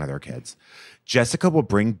scared of one of their kids. Jessica will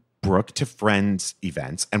bring Brooke to friends'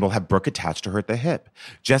 events and will have Brooke attached to her at the hip.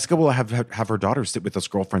 Jessica will have her daughter sit with us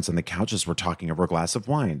girlfriends on the couch as we're talking over a glass of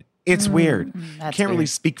wine. It's weird. that's Can't really weird.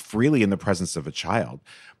 speak freely in the presence of a child.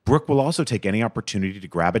 Brooke will also take any opportunity to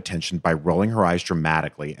grab attention by rolling her eyes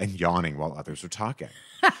dramatically and yawning while others are talking.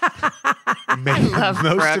 I love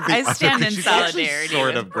Brooke. I stand in solidarity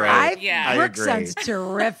Sort with of Brooke. great. Yeah. Brooke agree. sounds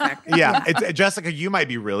terrific. Yeah, Jessica, you might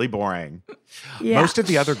be really boring. Yeah. Most of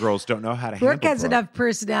the other girls don't know how to Brooke handle has Brooke. enough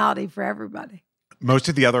personality for everybody. Most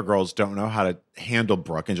of the other girls don't know how to handle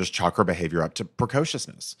Brooke and just chalk her behavior up to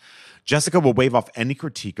precociousness. Jessica will wave off any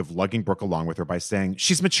critique of lugging Brooke along with her by saying,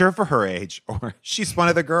 she's mature for her age, or she's one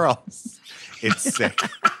of the girls. It's sick.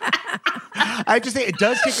 I have to say, it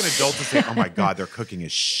does take an adult to say, oh my God, their cooking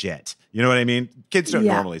is shit. You know what I mean? Kids don't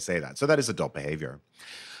Yeah. normally say that. So that is adult behavior.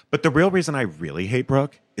 But the real reason I really hate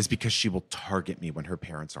Brooke is because she will target me when her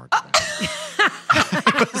parents aren't around.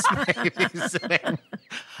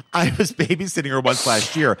 I was babysitting her once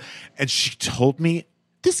last year, and she told me,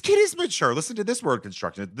 this kid is mature. Listen to this word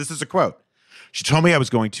construction. This is a quote. She told me I was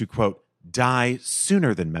going to, quote, die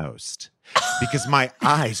sooner than most because my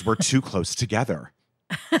eyes were too close together.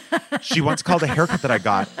 She once called a haircut that I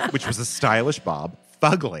got, which was a stylish bob,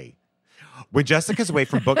 fugly. When Jessica's away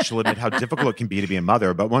from books, she'll admit how difficult it can be to be a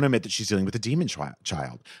mother, but won't admit that she's dealing with a demon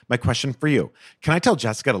child. My question for you, can I tell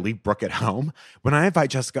Jessica to leave Brooke at home? When I invite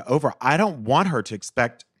Jessica over, I don't want to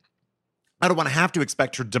have to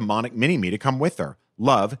expect her demonic mini-me to come with her.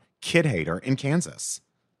 Love, kid hater in Kansas.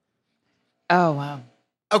 Oh, wow.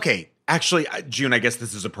 Okay, actually, June, I guess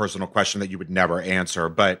this is a personal question that you would never answer,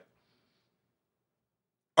 but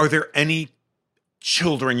are there any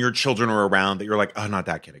your children are around that you're like, oh, not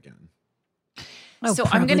that kid again? Oh, So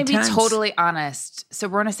I'm going to probably be tons. totally honest. So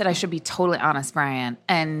Rona said I should be totally honest, Brian.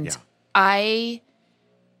 And Yeah. I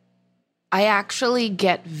actually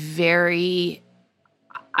get very,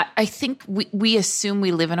 I think we assume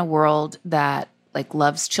we live in a world that like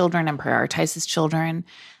loves children and prioritizes children.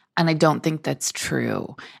 And I don't think that's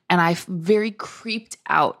true. And I'm very creeped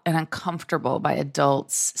out and uncomfortable by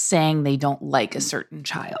adults saying they don't like a certain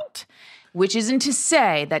child, which isn't to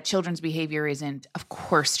say that children's behavior isn't, of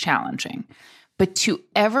course, challenging. But to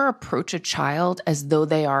ever approach a child as though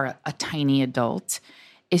they are a tiny adult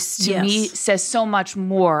is, to me, Yes. says so much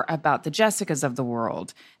more about the Jessicas of the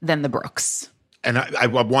world than the Brooks. And I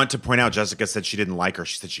want to point out, Jessica said she didn't like her.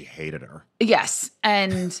 She said she hated her. Yes.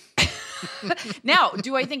 And now,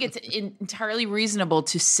 do I think it's entirely reasonable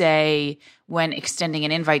to say when extending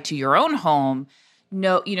an invite to your own home,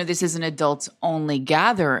 no, this is an adults only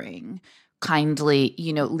gathering, kindly,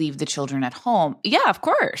 leave the children at home? Yeah, of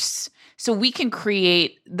course. So we can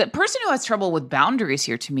create, the person who has trouble with boundaries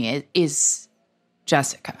here to me is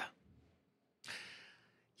Jessica.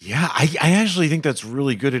 Yeah, I actually think that's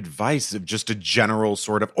really good advice of just a general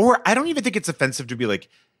sort of, or I don't even think it's offensive to be like,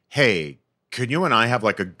 hey, could you and I have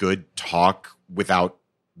like a good talk without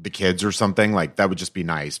the kids or something? Like that would just be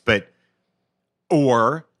nice.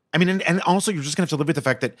 I mean, and also you're just going to have to live with the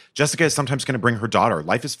fact that Jessica is sometimes going to bring her daughter.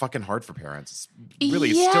 Life is fucking hard for parents. It's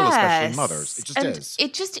really still, especially mothers. It just is.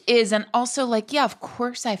 It just is. And also like, yeah, of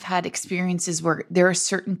course I've had experiences where there are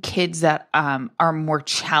certain kids that are more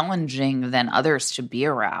challenging than others to be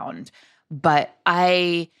around. But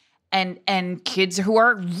and kids who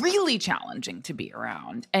are really challenging to be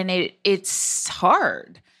around. And it's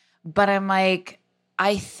hard. But I'm like,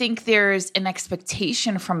 I think there's an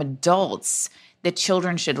expectation from adults that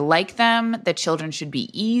children should like them, that children should be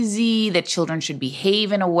easy, that children should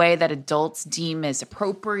behave in a way that adults deem as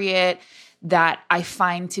appropriate, that I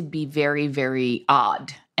find to be very, very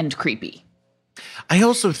odd and creepy. I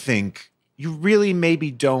also think you really maybe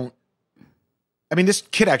don't. I mean, this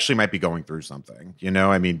kid actually might be going through something, you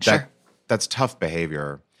know? I mean, Sure. that's tough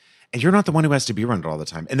behavior. And you're not the one who has to be around it all the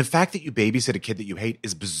time. And the fact that you babysit a kid that you hate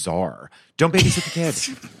is bizarre. Don't babysit the kid. It's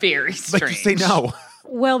very strange. Like, you say no.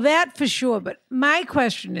 Well, that for sure. But my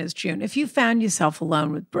question is, June, if you found yourself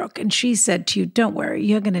alone with Brooke and she said to you, don't worry,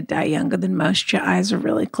 you're going to die younger than most, your eyes are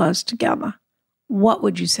really close together, what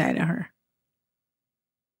would you say to her?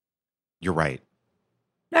 You're right.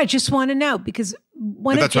 I just want to know, because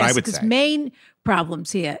one But of that's what I would Jessica's say. main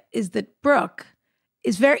problems here is that Brooke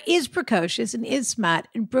is precocious and is smart,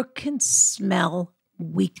 and Brooke can smell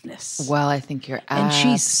weakness. Well, I think you're And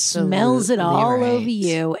she smells it all right. over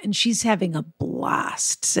you, and she's having a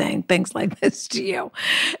blast saying things like this to you.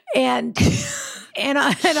 And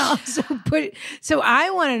also so I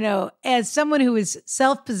want to know, as someone who is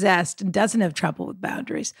self-possessed and doesn't have trouble with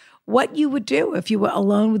boundaries, what you would do if you were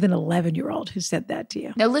alone with an 11-year-old who said that to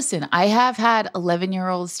you. Now, listen, I have had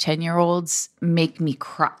 11-year-olds, 10-year-olds make me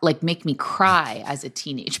cry as a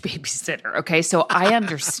teenage babysitter. Okay. So I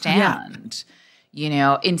understand, you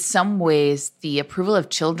know, in some ways the approval of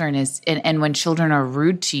children is, and when children are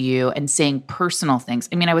rude to you and saying personal things.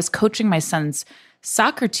 I mean, I was coaching my son's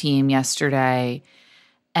soccer team yesterday,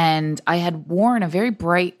 and I had worn a very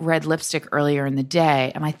bright red lipstick earlier in the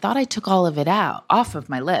day, and I thought I took all of it off of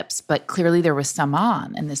my lips, but clearly there was some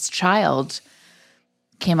on. And this child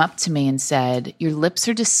came up to me and said, "Your lips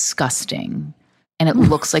are disgusting, and it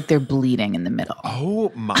looks like they're bleeding in the middle."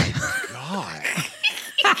 Oh my God.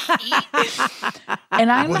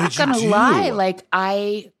 And I'm What not did you going to do? lie, like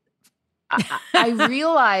I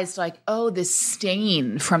realized, like, oh, this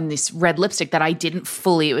stain from this red lipstick that I didn't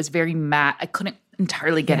fully, it was very matte, I couldn't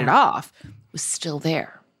entirely get it off, was still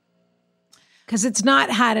there. Because it's not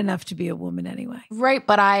hot enough to be a woman anyway. Right,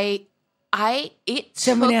 but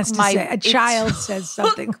Someone took has to my- say, a it child took says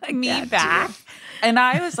something like me that to back. you. And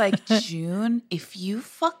I was like, June, if you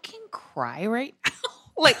fucking cry right now,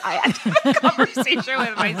 like I had to have a conversation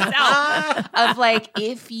with myself of like,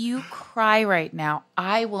 if you cry right now,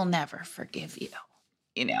 I will never forgive you,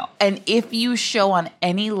 you know? And if you show on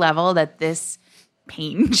any level that this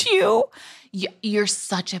pains you, you're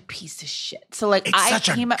such a piece of shit. So like, It's I such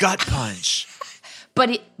a came up, gut punch.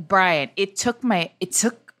 but Brian, it took my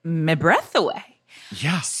breath away.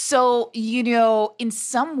 Yeah. So, you know, in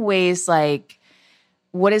some ways, like,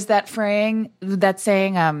 what is that saying?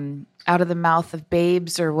 Out of the mouth of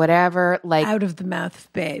babes or whatever. Like, Out of the mouth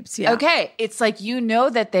of babes. Yeah. okay, it's like, you know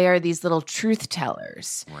that they are these little truth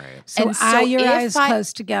tellers. Right. So, And so are your if eyes I-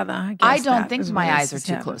 close together? I, guess I don't that think is my what eyes are this is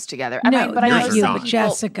too happening. close together. No, But I know not some you, people, but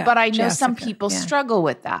Jessica. But I know some Jessica, people yeah. struggle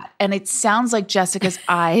with that. And it sounds like Jessica's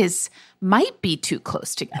eyes might be too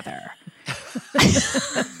close together.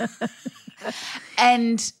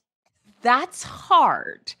 And that's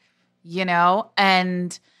hard, you know?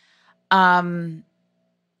 And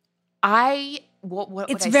what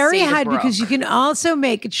It's would I very say to hard because you Brooke? can also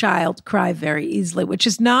make a child cry very easily, which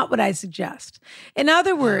is not what I suggest. In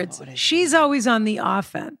other words, she's always on the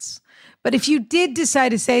offense. But if you did decide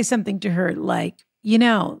to say something to her like, you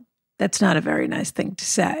know, that's not a very nice thing to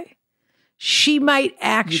say, she might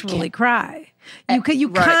actually cry. You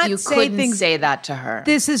Right, can't you say couldn't things. say that to her.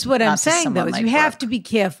 This is what I'm Not to saying, though, someone is like you have Brooke. to be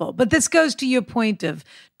careful. But this goes to your point of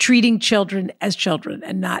treating children as children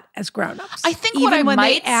and not as grown-ups. I think even what I when they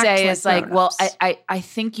might act say is like, well, grown-ups. I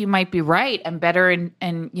think you might be right, and better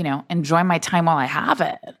and you know, enjoy my time while I have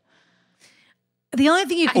it. the only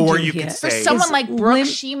thing you can Or do you here could For say- someone is like Brooke, lim-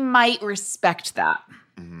 she might respect that.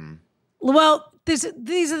 Mhm. Well, these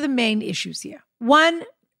are the main issues here. One,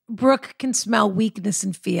 Brooke can smell weakness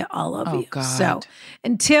and fear all over you. God. So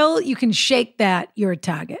until you can shake that, you're a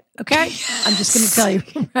target. Okay? I'm just going to tell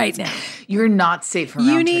you right now. You're not safe around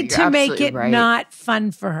You her. need You're to make absolutely it right. not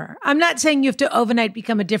fun for her. I'm not saying you have to overnight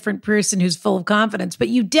become a different person who's full of confidence, but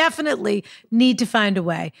you definitely need to find a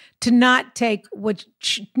way to not take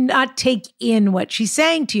in what she's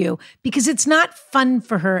saying to you, because it's not fun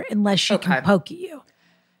for her unless she can poke at you.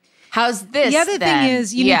 How's this? The other then? thing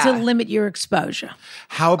is you need to limit your exposure.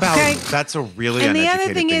 How about Okay. that's a really And the uneducated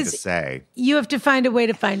other thing thing is to say. you have to find a way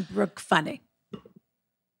to find Brooke funny.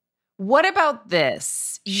 What about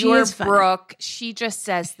this? She You're is funny. Brooke. She just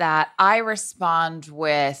says that. I respond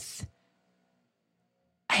with,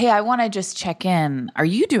 hey, I want to just check in. Are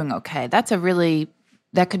you doing okay? That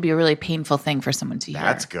could be a really painful thing for someone to hear.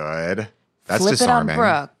 That's good. That's Flip disarming. it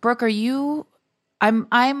on Brooke. Brooke, are you?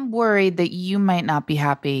 I'm worried that you might not be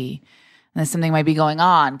happy and that something might be going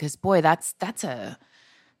on. Because boy, that's a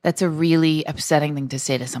really upsetting thing to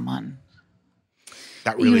say to someone.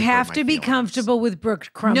 That really You hurt have my to be feelings. comfortable with Brooke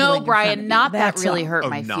crumbling. No, in front of Brian, you. not that That's really all. hurt Oh,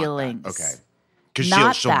 my not feelings. that. Okay. Because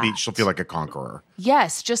Not she'll that. feel like a conqueror.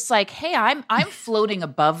 Yes, just like, hey, I'm floating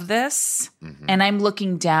above this Mm-hmm. and I'm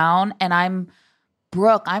looking down and I'm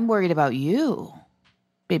Brooke, I'm worried about you,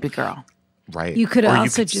 baby girl. Right. You could Or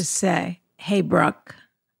also just say, "Hey, Brooke,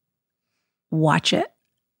 watch it."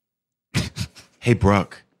 Hey,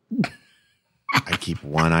 Brooke. I'd keep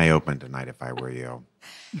one eye open tonight if I were you.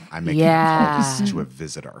 I'm making calls to a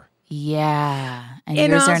visitor. Yeah. And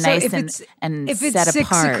And yours are also, nice if and, it's- and If it's set 6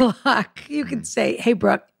 apart. o'clock, you can say, "Hey,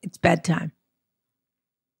 Brooke, it's bedtime."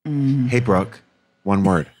 Mm. Hey, Brooke. One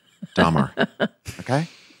word. Dahmer. Okay?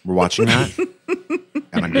 We're watching that.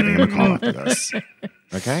 And I'm giving him a call after this.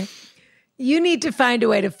 Okay? You need to find a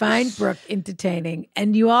way to find Brooke entertaining.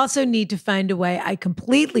 And you also need to find a way, I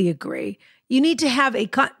completely agree. You need to have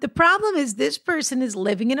the problem is this person is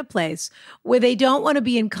living in a place where they don't want to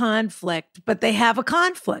be in conflict, but they have a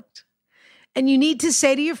conflict. And you need to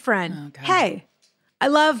say to your friend, "Hey, I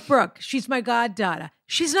love Brooke. She's my goddaughter.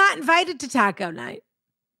 She's not invited to taco night.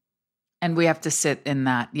 And we have to sit in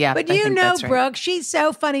that. Yeah. But I you think know, that's right. Brooke, she's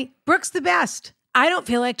so funny. Brooke's the best. I don't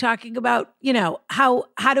feel like talking about, how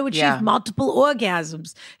to achieve multiple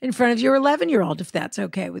orgasms in front of your 11-year-old, if that's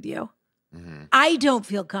okay with you. Mm-hmm. I don't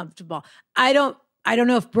feel comfortable. I don't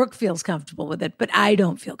know if Brooke feels comfortable with it, but I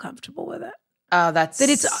don't feel comfortable with it. Oh, that's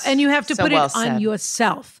And you have to so put well it on said.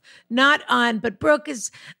 yourself, not on, but Brooke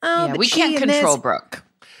is, but we she can't and control this, Brooke.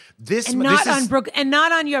 and not on Brooke, and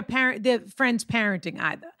not on your the friend's parenting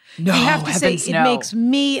either. No, you have to say heavens it no. makes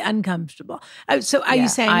me uncomfortable. So are Yeah, you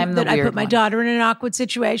saying I'm the that I put weird my one. daughter in an awkward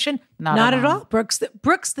situation? Not at at all. all. Brooke's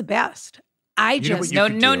the best. I You know what just you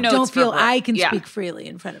could do? don't notes for feel Brooke. I can Yeah. speak freely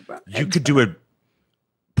in front of Brooke. You could do it.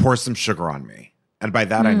 Pour some sugar on me. And by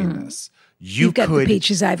that, I mean this. You've got the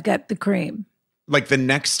peaches, I've got the cream. Like the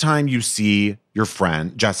next time you see your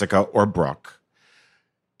friend, Jessica or Brooke,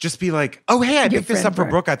 just be like, "Oh, hey, I picked this friend up for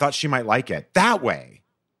Brooke. Brooke. I thought she might like it." That way,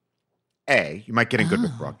 A, you might get in good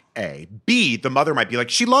with Brooke. A. B, the mother might be like,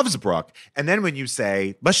 "She loves Brooke." And then when you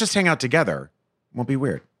say, "Let's just hang out together," it won't be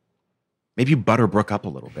weird. Maybe you butter Brooke up a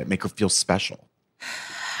little bit, make her feel special.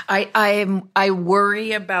 I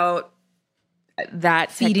worry about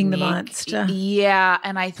that Feeding the technique. monster. Yeah,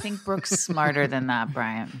 and I think Brooke's smarter than that,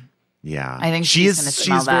 Brian. Yeah. I think she she's gonna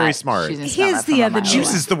smell she's very that. smart. She's gonna smell Here's that from the a other mile news. away.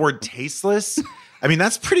 Uses the word tasteless. I mean,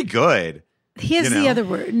 that's pretty good. Here's You the know?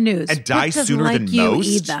 other news. And die Brooke doesn't sooner like than you most?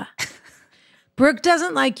 either. Brooke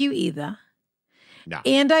doesn't like you either. No.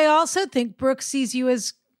 And I also think Brooke sees you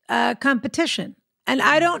as competition. And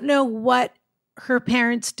I don't know what her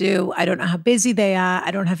parents do. I don't know how busy they are. I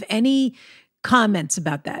don't have any comments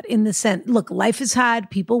about that in the sense, look, life is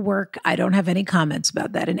hard. People work. I don't have any comments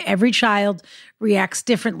about that. And every child reacts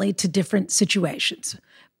differently to different situations.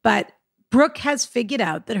 But Brooke has figured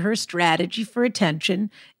out that her strategy for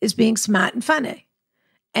attention is being smart and funny.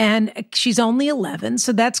 And she's only 11,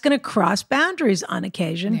 so that's going to cross boundaries on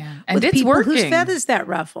occasion And with it's people whose working. feathers that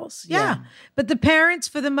ruffles. Yeah. But the parents,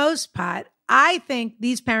 for the most part, I think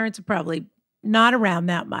these parents are probably not around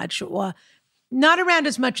that much, or not around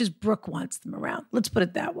as much as Brooke wants them around. Let's put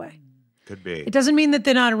it that way. Could be. It doesn't mean that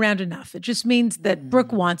they're not around enough. It just means that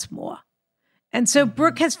Brooke wants more. And so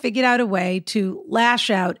Brooke has figured out a way to lash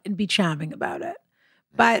out and be charming about it.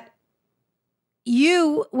 But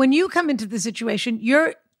when you come into the situation,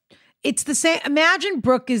 it's the same. Imagine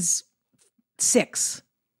Brooke is 6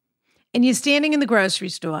 and you're standing in the grocery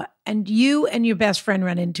store and you and your best friend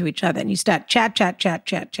run into each other and you start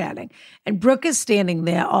chatting. And Brooke is standing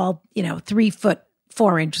there all, 3 foot,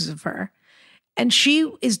 4 inches of her. And she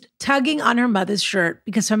is tugging on her mother's shirt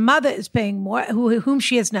because her mother is paying more, whom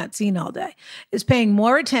she has not seen all day, is paying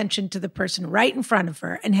more attention to the person right in front of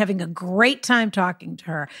her and having a great time talking to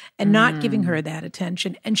her and not giving her that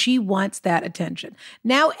attention. And she wants that attention.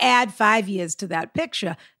 Now add 5 years to that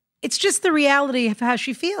picture. It's just the reality of how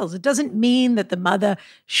she feels. It doesn't mean that the mother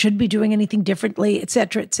should be doing anything differently, et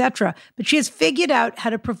cetera, but she has figured out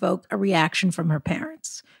how to provoke a reaction from her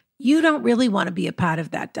parents. You don't really want to be a part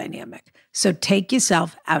of that dynamic. So take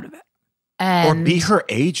yourself out of it. Or be her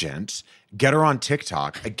agent. Get her on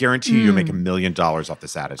TikTok. I guarantee you'll make $1 million off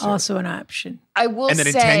this attitude. Also an option. I will say, and then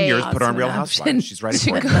in 10 years, put her on also Real an Housewives. option. She's ready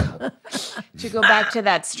for it. to go back to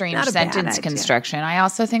that strange Not a bad sentence idea. construction, I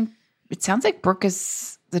also think it sounds like Brooke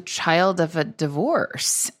is the child of a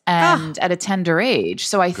divorce and at a tender age.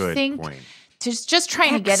 So I Good think point. just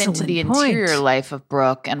trying to get into the Excellent point. interior life of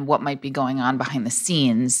Brooke and what might be going on behind the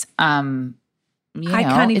scenes. I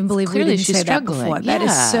can't even believe we clearly didn't she's say that struggling. before. That is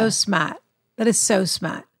Yeah. so smart. That is so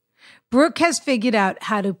smart. Brooke has figured out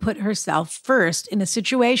how to put herself first in a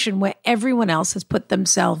situation where everyone else has put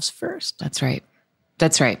themselves first. That's right.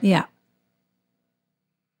 That's right. Yeah.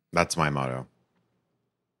 That's my motto.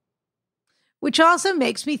 Which also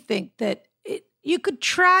makes me think that you could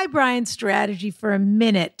try Brian's strategy for a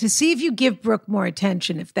minute to see if you give Brooke more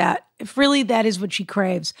attention, if really that is what she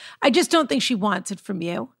craves. I just don't think she wants it from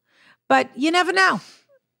you. But you never know.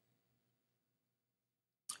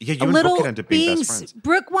 Yeah, you and Brooke could end up being best friends.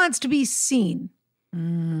 Brooke wants to be seen.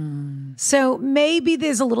 So maybe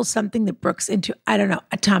there's a little something that Brooke's into. I don't know,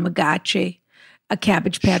 a Tamagotchi, a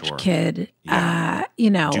Cabbage Patch Sure. Kid, Yeah.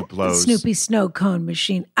 Duplos. Snoopy Snow Cone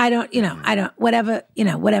Machine. Whatever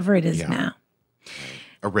it is Yeah. now.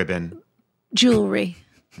 A ribbon. Jewelry,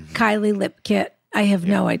 Kylie lip kit. I have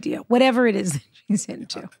no idea. Whatever it is that she's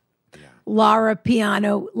into. Yeah. Laura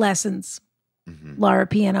piano lessons. Laura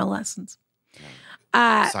piano lessons.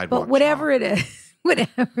 Sidewalk But whatever it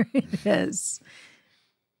is,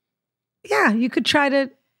 yeah, you could try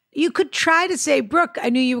to say, Brooke, I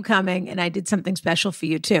knew you were coming and I did something special for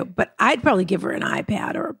you too. But I'd probably give her an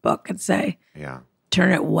iPad or a book and say, Yeah.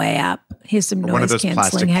 turn it way up. Here's some One of noise those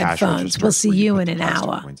plastic canceling cash headphones. registers We'll see where you put in the an plastic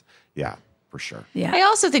hour. coins. Yeah, for sure. Yeah. I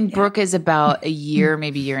also think Brooke is about a year,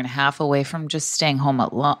 maybe a year and a half away from just staying home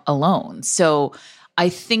alone. So I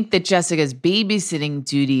think that Jessica's babysitting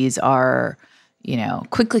duties are,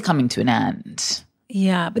 quickly coming to an end.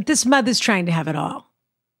 Yeah, but this mother's trying to have it all.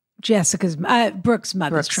 Brooke's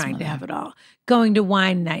mother's trying to have it all. Going to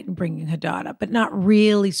wine night and bringing her daughter, but not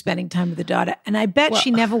really spending time with the daughter. And I bet she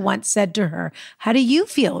never once said to her, how do you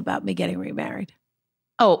feel about me getting remarried?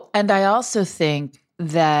 Oh, and I also think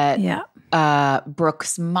that Yeah.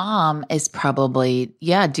 Brooke's mom is probably,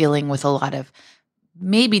 dealing with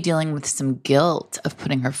some guilt of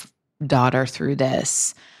putting her daughter through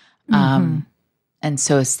this. And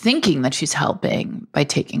so is thinking that she's helping by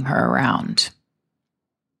taking her around.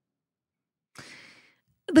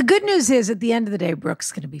 The good news is at the end of the day,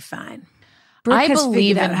 Brooke's going to be fine. Brooke I has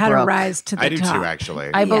believe figured out in how to Brooke. rise to the I do top. too,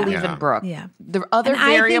 actually. I believe Yeah. in Brooke. Yeah. The other And I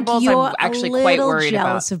think variables you're I'm actually a quite little worried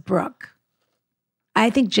jealous about. of Brooke. I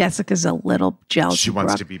think Jessica's a little jealous She of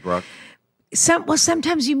wants Brooke. to be Brooke.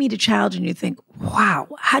 Sometimes you meet a child and you think, wow,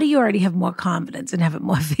 how do you already have more confidence and have it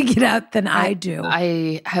more figured out than I do?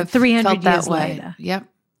 I have 300 felt that years way. later. Yep.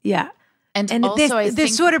 Yeah. And they're also I think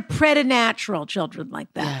sort of preternatural children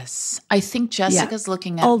like that. yes. I think Jessica's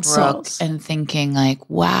looking at Old Brooke souls. and thinking like,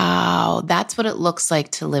 wow, that's what it looks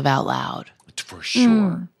like to live out loud. For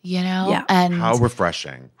sure. Yeah. And How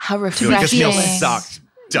refreshing. how You're refreshing. like, this meal sucked,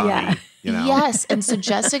 dummy. Yeah. Yes. And so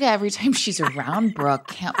Jessica, every time she's around Brooke,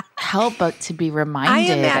 can't help but to be I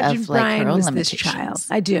reminded imagine of like Brian her own was limitations. this child.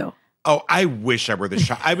 I do. Oh, I wish I were this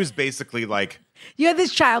child. I was basically like, You're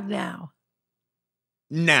this child now.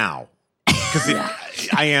 now. Because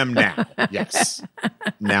I am now. Yes.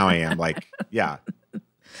 Now I am. Like, yeah.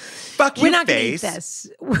 Fuck you, We're not going to eat face. this.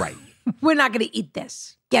 Right. We're not going to eat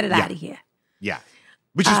this. Get it Yeah. out of here. Yeah.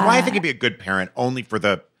 Which is why I think I'd be a good parent, only for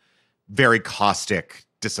the very caustic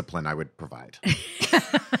discipline I would provide.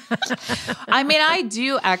 I mean, I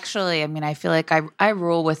do actually. I mean, I feel like I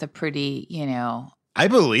rule with a pretty, I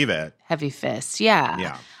believe it. heavy fist. Yeah.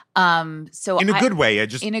 Yeah. So In a good way.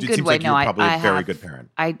 It in a it good seems way. like No, you're probably I a very have- good parent.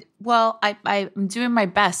 I'm doing my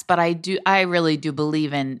best, but I really do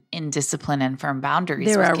believe in discipline and firm boundaries.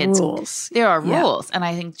 There with are kids. rules. There are Yeah. rules, and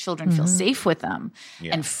I think children feel safe with them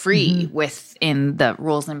Yeah. and free within the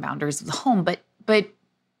rules and boundaries of the home. But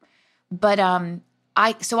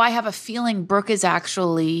I have a feeling Brooke is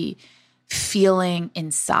actually feeling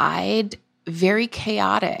inside very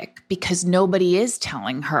chaotic because nobody is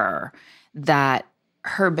telling her that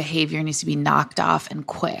her behavior needs to be knocked off and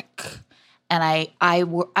quick. and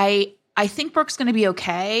I think Brooke's going to be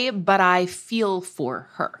okay, but I feel for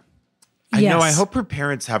her. I know. I hope her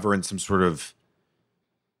parents have her in some sort of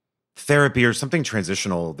therapy or something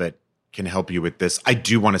transitional that can help you with this. I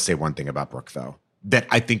do want to say one thing about Brooke, though, that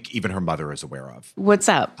I think even her mother is aware of. What's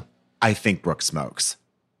up? I think Brooke smokes.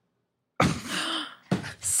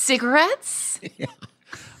 Cigarettes? Yeah.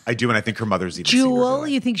 I do, and I think her mother's even Jewel?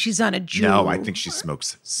 You think she's on a Jewel? No, I think she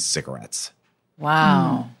smokes cigarettes.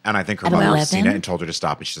 Wow. And I think her At mother's 11? seen it and told her to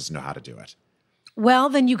stop, and she doesn't know how to do it. Well,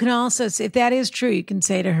 then you can also say, if that is true, you can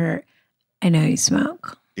say to her, I know you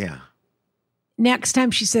smoke. Yeah. Next time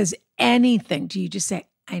she says anything, do you just say,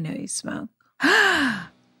 I know you smoke?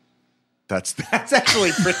 That's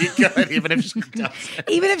actually pretty good, even if she doesn't.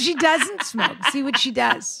 Even if she doesn't smoke, see what she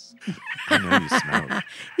does. I know you smoke.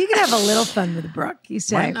 You can have a little fun with Brooke. You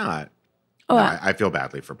say, Why not? Oh, No, I feel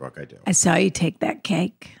badly for Brooke. I do. I saw you take that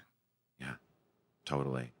cake. Yeah,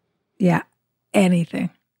 totally. Yeah, anything.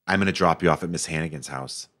 I'm going to drop you off at Miss Hannigan's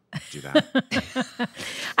house. Do that.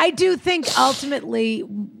 I do think ultimately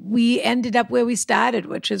we ended up where we started,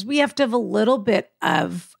 which is we have to have a little bit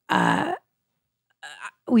of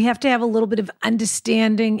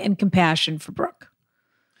understanding and compassion for Brooke.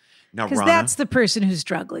 Now, Because Rana, that's the person who's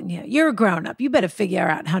struggling here. You're a grown up. You better figure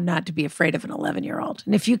out how not to be afraid of an 11-year-old.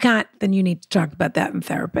 And if you can't, then you need to talk about that in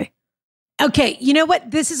therapy. Okay, you know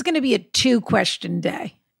what? This is going to be a 2-question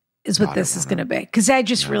day, is what this is going to be. Because I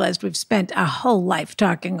just realized we've spent a whole life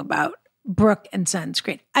talking about Brooke and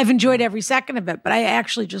sunscreen. I've enjoyed every second of it, but I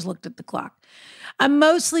actually just looked at the clock. I'm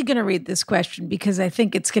mostly going to read this question because I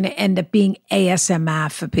think it's going to end up being ASMR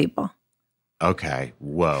for people. Okay.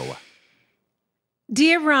 Whoa.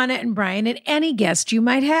 Dear Rana and Brian, and any guest you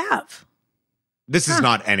might have. This is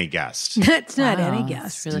not any guest. That's not Wow, any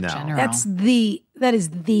that's guest. really No. general. That is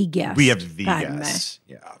the guest. We have the Pardon me. guest.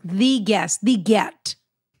 Yeah. The guest, the get.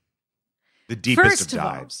 The deepest First of of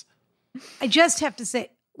all, dives. I just have to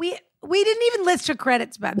say, we didn't even list her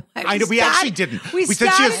credits, by the way. I know, we actually didn't. We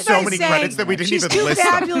said she has started so by many saying credits that we didn't she's even too list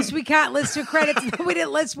them. fabulous, we can't list her credits. And then we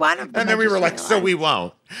didn't list one of them. And then I we were just like, so realized. we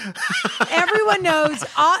won't. Everyone knows,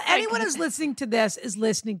 anyone who's listening to this is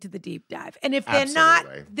listening to the deep dive. And if they're not,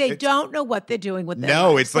 Absolutely. they don't know what they're doing with their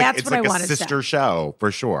No, lives. it's like That's it's what like I a want to sister say. show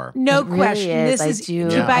for sure. No It really question. is. This I is do.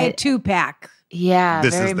 to buy a I- 2-pack. Yeah,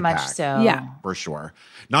 This is very the much pack. so. Yeah. For sure.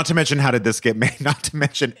 Not to mention, how did this get made? Not to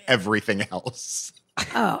mention everything else.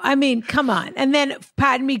 Oh, I mean, come on. And then,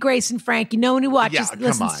 pardon me, Grace and Frankie, no one who watches, come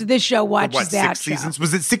listens on. to this show watches What, that 6 show. seasons?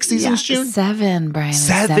 Was it 6 seasons, June? 7, Brian.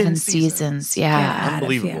 Seven seasons. seasons. Yeah. God.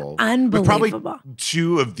 Unbelievable. Unbelievable. With probably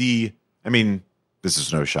 2 of the, I mean, this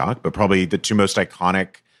is no shock, but probably the 2 most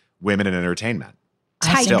iconic women in entertainment.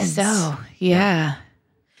 I think Titans. so. Yeah.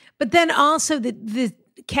 But then also the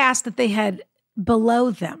cast that they had below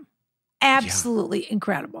them, absolutely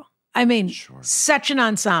incredible. I mean, Sure. such an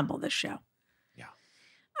ensemble, this show. Yeah.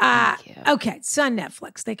 Thank you. Okay, it's on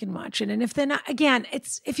Netflix. They can watch it. And if they're not, again,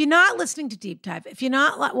 if you're not listening to Deep Dive, if you're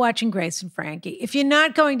not watching Grace and Frankie, if you're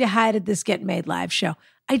not going to How Did This Get Made live show,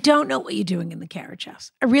 I don't know what you're doing in the carriage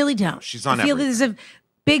house. I really don't. She's on I feel everything. there's a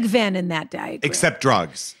big Venn in that diagram. Except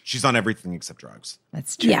drugs. She's on everything except drugs.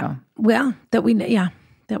 That's true. Yeah. Well, that we know. Yeah.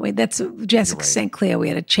 That way. That's Jessica right. St. Clair. We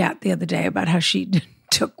had a chat the other day about how she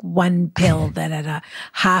took one pill that had a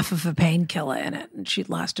half of a painkiller in it and she'd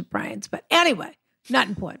lost her brains. But anyway, not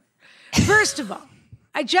important. First of all,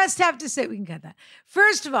 I just have to say, we can cut that.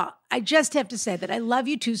 First of all, I just have to say that I love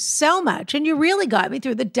you two so much. And you really got me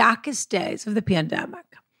through the darkest days of the pandemic.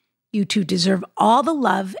 You two deserve all the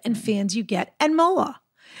love and fans you get and more.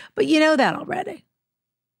 But you know that already.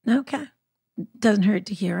 Okay. Doesn't hurt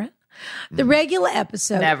to hear it. The regular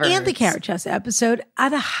episode Never and the hurts. Carriage House episode are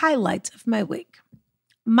the highlights of my week.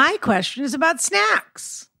 My question is about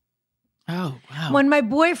snacks. Oh, wow. When my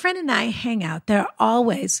boyfriend and I hang out, there are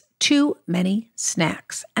always too many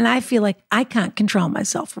snacks. And I feel like I can't control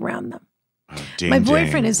myself around them. Oh, ding, My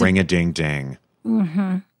boyfriend ding. is a- Ring a ding ding.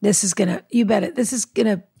 This is going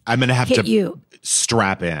to I'm going to have hit to you.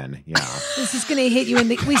 strap in. Yeah. This is going to hit you in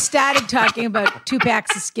the, we started talking about 2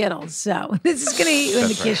 packs of Skittles. So this is going to hit you in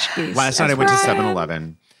the kishkis. Last night I went to That's right.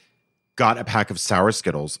 7-Eleven, got a pack of sour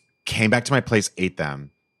Skittles, came back to my place, ate them,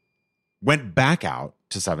 went back out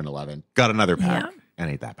to 7-Eleven, got another pack, Yeah. and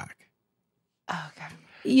ate that pack. Oh, God.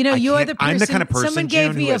 You know, you're the person. I'm the kind of person, Someone gave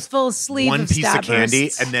June, me who a has full sleeve one of piece of Starbursts.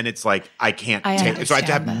 candy, and then it's like I can't I take it. So I have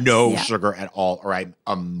to have understand no this. Yeah. sugar at all, or I'm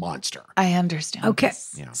a monster. I understand. Okay.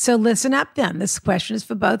 this. Yeah. So listen up then. This question is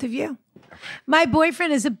for both of you. My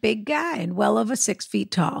boyfriend is a big guy and well over 6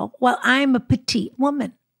 feet tall, while I'm a petite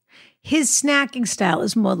woman. His snacking style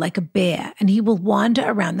is more like a bear, and he will wander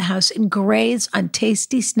around the house and graze on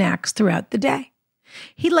tasty snacks throughout the day.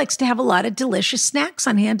 He likes to have a lot of delicious snacks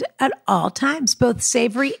on hand at all times, both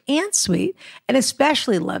savory and sweet, and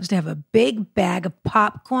especially loves to have a big bag of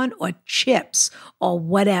popcorn or chips or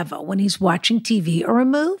whatever when he's watching TV or a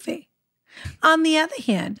movie. On the other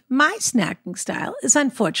hand, my snacking style is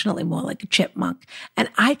unfortunately more like a chipmunk, and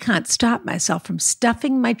I can't stop myself from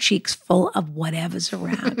stuffing my cheeks full of whatever's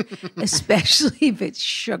around, especially if it's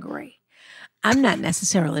sugary. I'm not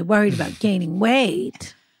necessarily worried about gaining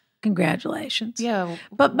weight. Congratulations. Yeah.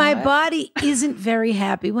 But my body isn't very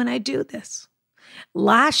happy when I do this.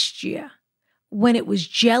 Last year, when it was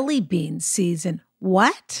jelly bean season,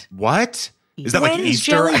 what? What? Is that When like is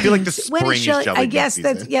Easter? jelly I feel like the beans- when spring is jelly I bean guess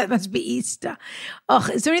season. it must be Easter. Oh,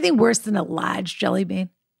 is there anything worse than a large jelly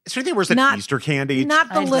bean? Is there anything worse than Not- Easter candy? Not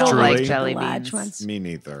the I little don't like ones, jelly the large beans. ones. Me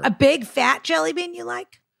neither. A big fat jelly bean you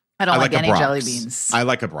like? I don't like a any Brock's. jelly beans. I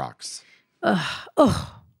like a Brock's.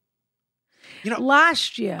 Oh. You know,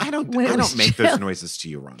 Last year, I don't when it was make those jelly- noises to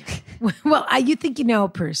you, Ron. Well, you think you know a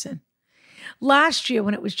person. Last year,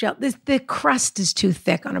 when it was jelly, the crust is too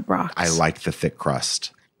thick on a Brock's. I like the thick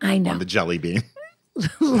crust I know. on the jelly bean.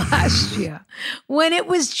 Last year, when it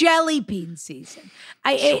was jelly bean season,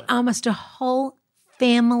 I ate almost a whole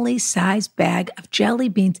family-sized bag of jelly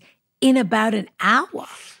beans in about an hour.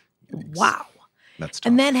 Wow. That's tough.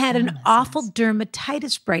 And then had an awful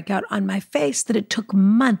dermatitis breakout on my face that it took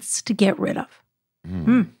months to get rid of.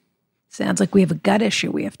 Sounds like we have a gut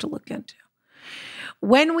issue we have to look into.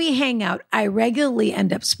 When we hang out, I regularly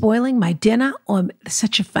end up spoiling my dinner, or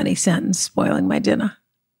such a funny sentence, spoiling my dinner.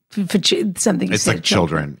 For something you It's say like to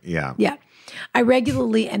children. children. Yeah. Yeah. I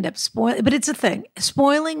regularly end up spoiling, but it's a thing,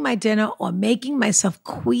 spoiling my dinner or making myself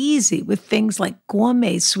queasy with things like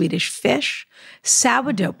gourmet Swedish fish,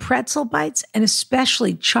 sourdough pretzel bites, and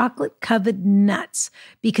especially chocolate covered nuts.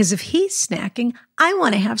 Because if he's snacking, I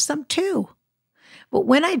want to have some too. But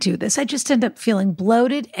when I do this, I just end up feeling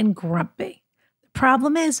bloated and grumpy. The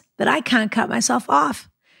problem is that I can't cut myself off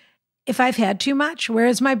if I've had too much,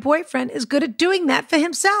 whereas my boyfriend is good at doing that for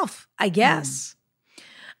himself, I guess.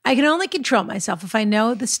 I can only control myself if I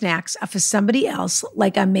know the snacks are for somebody else,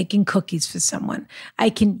 like I'm making cookies for someone. I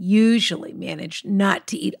can usually manage not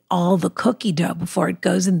to eat all the cookie dough before it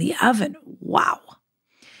goes in the oven. Wow.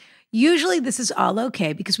 Usually this is all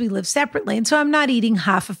okay because we live separately, and so I'm not eating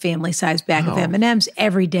half a family-sized bag of M&Ms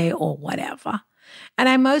every day or whatever. And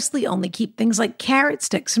I mostly only keep things like carrot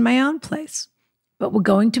sticks in my own place. But we're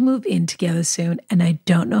going to move in together soon, and I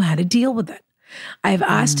don't know how to deal with it. I've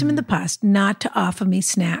asked him in the past not to offer me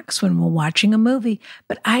snacks when we're watching a movie,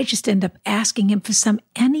 but I just end up asking him for some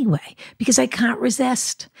anyway because I can't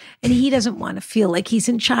resist. And he doesn't want to feel like he's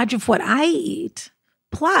in charge of what I eat.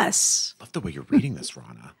 Plus, Love the way you're reading this,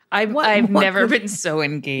 Rana. I've what never would- been so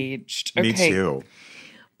engaged. Me Okay. too.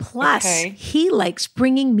 Plus, he likes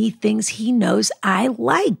bringing me things he knows I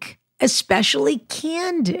like, especially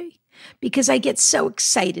candy, because I get so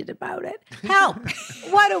excited about it. Help!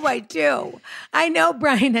 What do I do? I know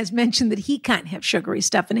Brian has mentioned that he can't have sugary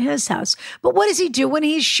stuff in his house, but what does he do when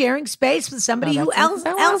he's sharing space with somebody who else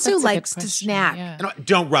who likes to snack? Yeah. No,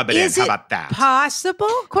 don't rub it Is in. How it about that? possible?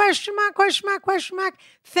 Question mark, question mark, question mark.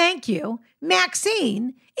 Thank you.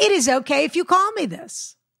 Maxine, it is okay if you call me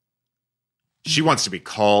this. She wants to be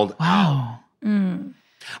called. Wow.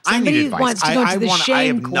 I Somebody need advice. wants to go to the I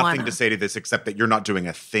shame have nothing corner. to say to this except that you're not doing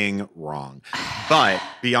a thing wrong. But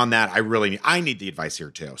beyond that, I need the advice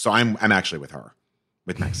here too. So I'm actually with her,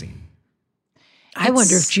 with Maxine. I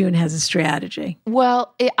wonder if June has a strategy.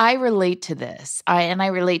 Well, I relate to this. I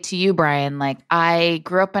relate to you, Brian. Like, I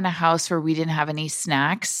grew up in a house where we didn't have any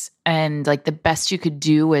snacks, and like the best you could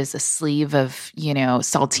do was a sleeve of,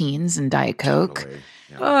 saltines and Diet Coke. Totally.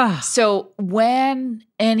 Yeah. Ugh. So when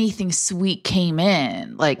anything sweet came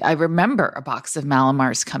in, like I remember a box of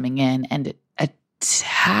Malamars coming in and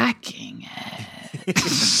attacking it,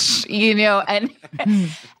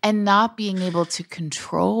 and not being able to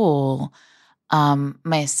control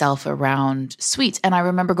myself around sweets. And I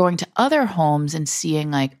remember going to other homes and seeing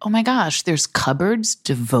like, oh my gosh, there's cupboards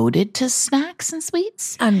devoted to snacks and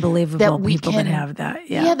sweets. Unbelievable That we people that can- have that.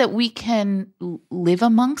 Yeah, that we can live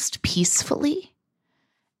amongst peacefully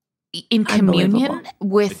in communion Unbelievable.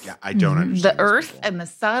 with Yeah, I don't understand the these earth people. and the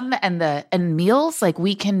sun and meals. Like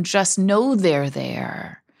we can just know they're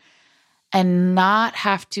there and not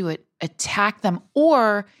have to attack them,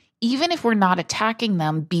 or even if we're not attacking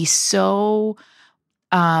them, be so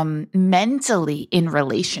mentally in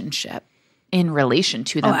relation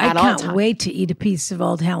to them I at all can't times. wait to eat a piece of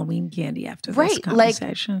old Halloween candy after this Right, like,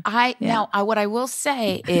 conversation. Now, what I will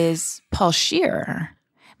say is Paul Scheer,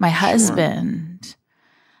 my husband,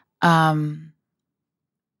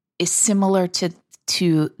 is similar to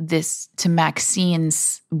to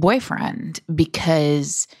Maxine's boyfriend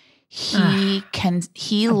because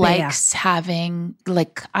he likes having,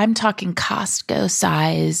 like, I'm talking Costco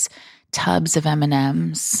size tubs of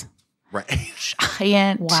M&Ms. Right.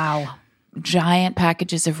 Giant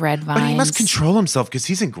packages of red vines. But he must control himself because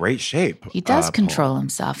he's in great shape. He does control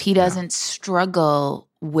himself. He doesn't struggle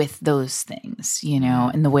with those things, you know,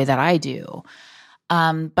 in the way that I do.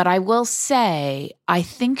 But I will say, I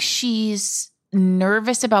think she's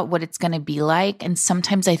nervous about what it's going to be like. And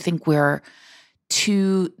sometimes I think the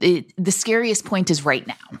scariest point is right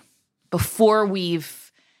now, before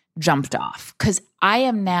we've jumped off. Because I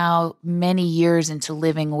am now many years into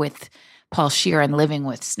living with Paul Scheer and living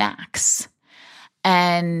with snacks.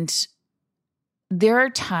 And there are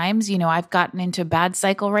times, you know, I've gotten into a bad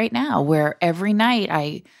cycle right now where every night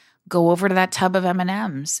I go over to that tub of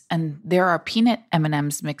M&Ms and there are peanut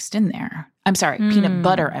M&Ms mixed in there. I'm sorry, peanut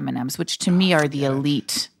butter M&Ms, which to me are the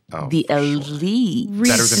elite. Elite. Better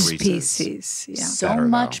than Reese's. Pieces. Yeah. So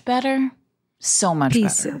much better. So much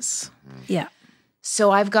Pieces. better. Yeah.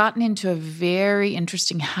 So I've gotten into a very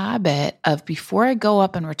interesting habit of, before I go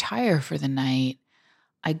up and retire for the night,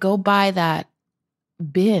 I go by that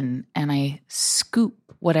bin and I scoop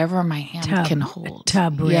whatever my hand can hold.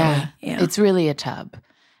 Tub, really. Yeah. It's really a tub.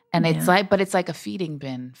 And it's like a feeding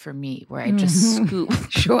bin for me where I just scoop.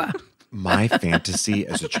 Sure. My fantasy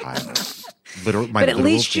as a child. But at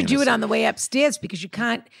least you do it on the way upstairs because you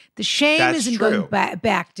can't, the shame isn't going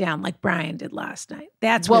back down like Brian did last night.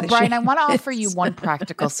 Well, Brian, I want to offer you one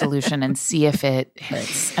practical solution and see if it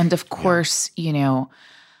hits. And of course, you know.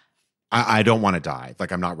 I don't want to die.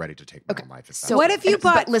 Like, I'm not ready to take my own life. So what if you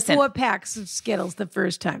bought 4 packs of Skittles the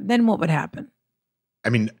first time? Then what would happen? I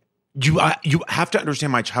mean, you have to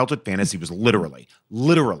understand, my childhood fantasy was literally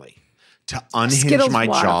to unhinge Skittles my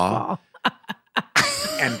waterfall. jaw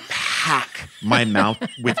and pack my mouth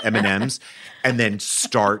with M&Ms and then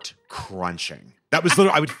start crunching. That was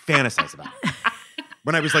literally, I would fantasize about it.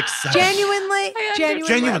 When I was like 7. Genuinely.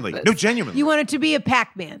 No, genuinely. You wanted to be a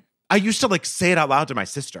Pac-Man. I used to like say it out loud to my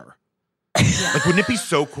sister. Like, wouldn't it be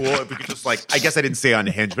so cool if we could just, like, I guess I didn't say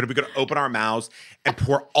unhinged, but if we could open our mouths and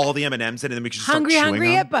pour all the M&Ms in, and then we could just start chewing Hungry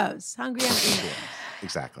them. hippos. Hungry hippos.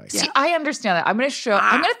 Exactly. See, I understand that. I'm going to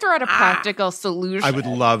throw out a practical solution. I would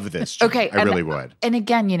love this, Jen. Okay. I really would. And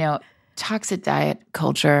again, you know, toxic diet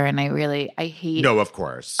culture, and I hate. No, of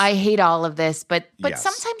course. I hate all of this, but Yes.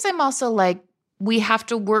 sometimes I'm also like, we have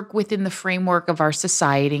to work within the framework of our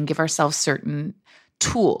society and give ourselves certain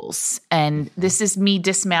tools. And this is me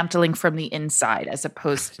dismantling from the inside as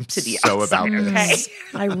opposed to the outside. About okay? this.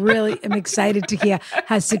 I really am excited to hear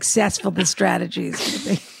how successful the strategy is going to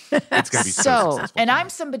be. It's going to be so successful. And I'm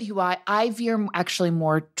somebody who I veer actually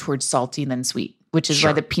more towards salty than sweet, which is Sure.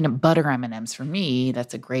 why the peanut butter M&Ms for me,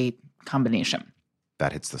 that's a great combination.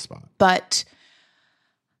 That hits the spot. But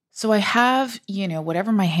so I have, you know,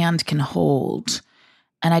 whatever my hand can hold,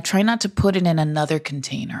 and I try not to put it in another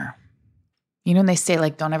container. You know, and they say,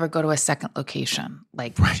 like, don't ever go to a second location.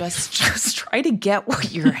 Like, just try to get what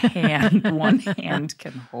one hand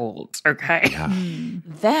can hold, okay? Yeah.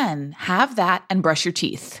 Then have that and brush your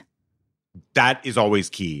teeth. That is always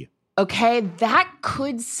key. Okay, that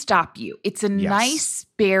could stop you. It's a nice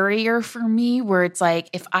barrier for me where it's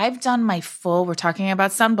like, if I've done we're talking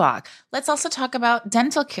about sunblock. Let's also talk about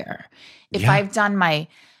dental care. If I've done my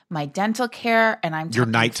dental care and I'm Your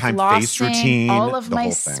talking nighttime flossing, face routine, all of the my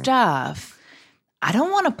whole thing. stuff, I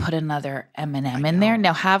don't want to put another M&M in there.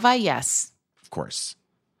 Now, have I? Yes. Of course.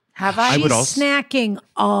 Have I? I would She's also- snacking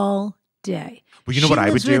all day. Well, you know what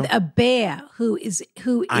I would She lives do? with a bear who is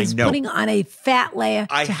know. putting on a fat layer.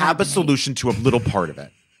 I to have a hibernate. solution to a little part of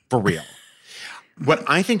it, for real. What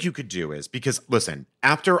I think you could do is, because listen,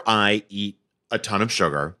 after I eat a ton of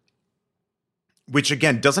sugar, which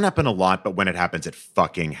again doesn't happen a lot, but when it happens, it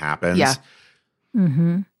fucking happens. Yeah.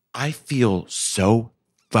 Mm-hmm. I feel so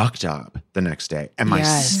fucked up the next day, and my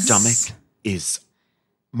Yes. stomach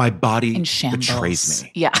my body In shambles. betrays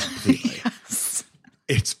me. Yeah. Completely. Yes.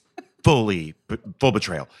 It's full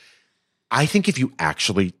betrayal. I think if you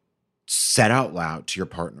actually said out loud to your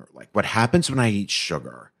partner, like, what happens when I eat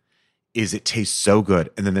sugar is it tastes so good,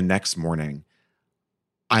 and then the next morning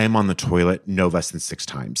I am on the toilet no less than 6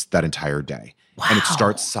 times that entire day. Wow. And it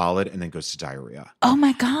starts solid and then goes to diarrhea. Oh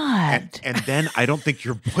my God. And then I don't think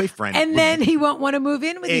your boyfriend And would- then he won't want to move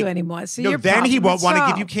in with you anymore. So no, your then he problem won't is want to give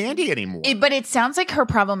solved. you candy anymore. But it sounds like her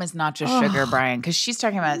problem is not just sugar, Brian, because she's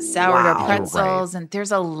talking about sourdough Wow. pretzels, and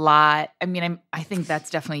there's a lot. I mean, I think that's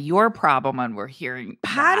definitely your problem when we're hearing.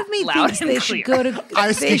 Part that of me loud thinks and they clear. should go to.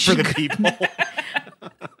 I they speak for the should- people.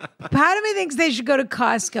 Part of me thinks they should go to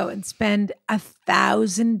Costco and spend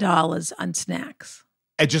 $1,000 on snacks.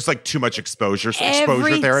 And just like too much exposure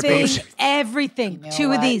therapy. Everything. You know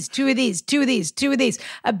Two of these,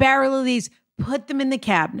 a barrel of these, put them in the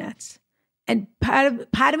cabinets. And part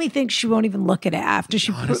of me thinks she won't even look at it after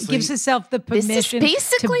she gives herself the permission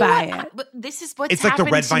to buy it. This is what's It's like the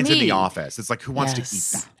red vines in me. The Office. It's like, who wants to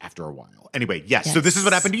eat that after a while? Anyway, yes. So this is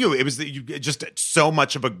what happened to you. It was just so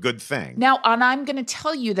much of a good thing. Now, and I'm going to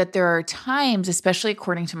tell you that there are times, especially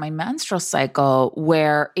according to my menstrual cycle,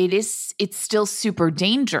 where it's still super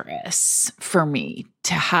dangerous for me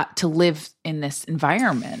to live in this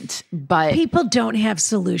environment. But People don't have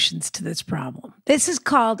solutions to this problem. This is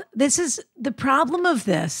the problem of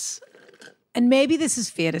this. And maybe this is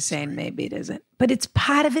fair to say, and maybe it isn't. But it's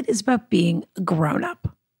part of it is about being a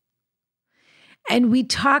grown-up. And we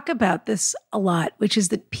talk about this a lot, which is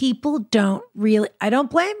that people don't really, I don't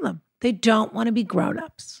blame them. They don't want to be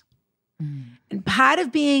grown-ups. And part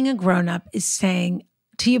of being a grown-up is saying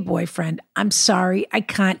to your boyfriend, I'm sorry, I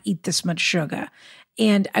can't eat this much sugar.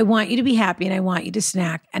 And I want you to be happy and I want you to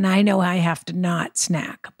snack. And I know I have to not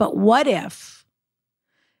snack. But what if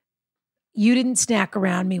you didn't snack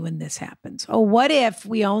around me when this happens? Or what if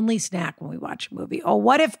we only snack when we watch a movie? Or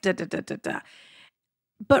what if da-da-da-da-da?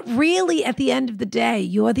 But really, at the end of the day,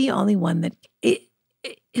 you're the only one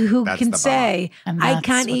who can say, I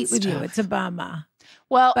can't eat with you. It's a bummer.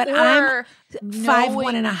 well, But I'm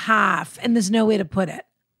 5'1.5", and there's no way to put it.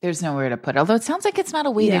 There's nowhere to put it. Although it sounds like it's not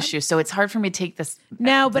a weight issue, so it's hard for me to take this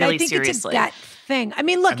No, but really I think seriously. it's a gut thing. I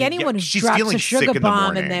mean, look, anyone who she's drops feeling a sick sugar in the bomb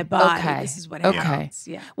in morning. their body, Okay. this is what Okay. happens.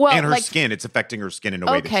 Yeah. Well, And her like, skin, it's affecting her skin in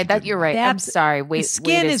a way okay, that you're right. I'm That's- sorry. Weight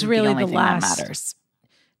skin weight is isn't really the only the thing last- that matters.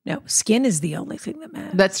 No, skin is the only thing that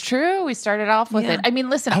matters. That's true. We started off with Yeah. it. I mean,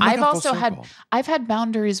 listen, Oh my I've God, also full circle. I've had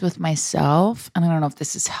boundaries with myself, and I don't know if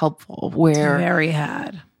this is helpful, where Very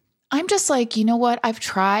hard. I'm just like, you know what? I've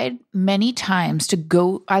tried many times to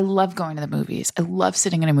go. I love going to the movies. I love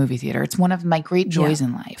sitting in a movie theater. It's one of my great joys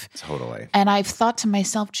in life. Totally. And I've thought to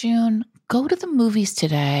myself, June, go to the movies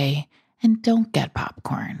today and don't get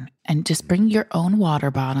popcorn and just bring your own water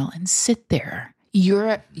bottle and sit there. You're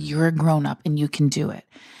a grown up and you can do it.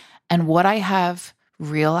 And what I have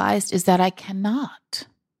realized is that I cannot.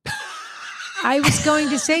 I was going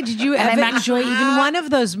to say, did you And ever I'm enjoy even one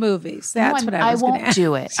of those movies? That's what I was going to won't ask.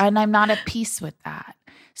 do it. And I'm not at peace with that.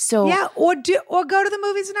 So Yeah, or go to the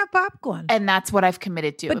movies and have popcorn. and that's what I've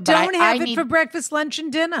committed to. But don't I have it need- for breakfast, lunch,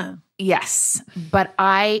 and dinner. Yes, but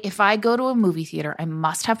if I go to a movie theater, I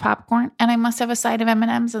must have popcorn and I must have a side of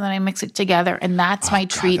M&Ms, and then I mix it together, and that's my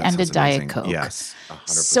treat that and a sounds Diet amazing. Coke. Yes, 100%.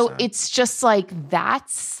 So it's just like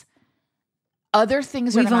that's other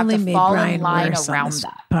things are We've going only to have made to fall Brian in line worse on around this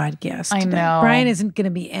that. podcast. I today. know. Brian isn't going to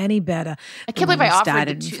be any better. I can't believe I offered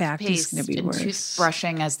started. the In fact, he's toothpaste going to be and worse.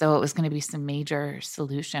 toothbrushing as though it was going to be some major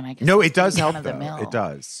solution. I guess No, it's it does help run of the though. mill. It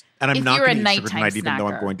does. And I'm If not you're a going to eat sugar nighttime tonight, even though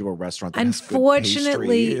I'm snacker. going to a restaurant that has good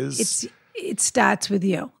Unfortunately, pastries. it starts with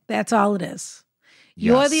you. That's all it is.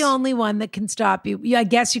 You're the Yes. only one that can stop you. Yeah, I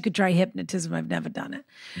guess you could try hypnotism. I've never done it.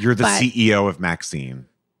 You're the but- CEO of Maxine.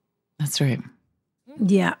 That's right.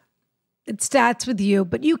 Yeah. It starts with you,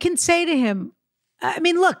 but you can say to him, I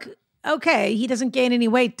mean, look, okay, he doesn't gain any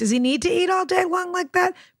weight. Does he need to eat all day long like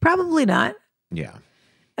that? Probably not. Yeah.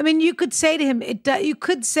 I mean, you could say to him, you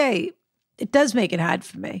could say, it does make it hard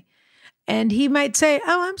for me. And he might say,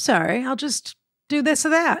 oh, I'm sorry. I'll just do this or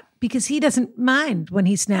that, because he doesn't mind when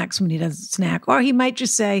he snacks when he doesn't snack. Or he might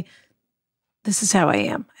just say, this is how I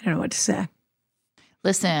am. I don't know what to say.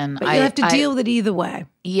 Listen, But you have to deal with it either way.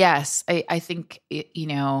 Yes, I think,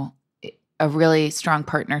 a really strong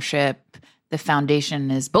partnership, the foundation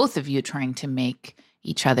is both of you trying to make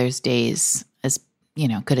each other's days as,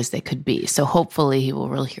 good as they could be. So hopefully he will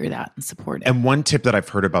really hear that and support it. And one tip that I've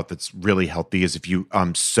heard about that's really healthy is if you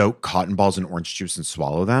soak cotton balls in orange juice and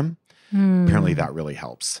swallow them, apparently that really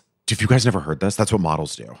helps. If you guys never heard this, that's what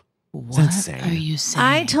models do. What insane. are you saying?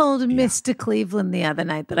 I told Mr. Cleveland the other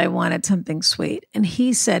night that I wanted something sweet. And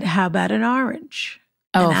he said, how about an orange?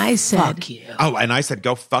 Oh, and I said, fuck you. Oh, and I said,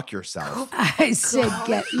 go fuck yourself. I said,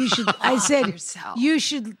 you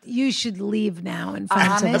should leave now and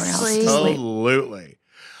find somewhere else to Honestly. sleep. Absolutely.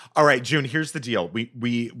 All right, June, here's the deal.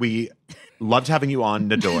 We loved having you on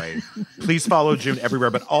Nadoy. Please follow June everywhere.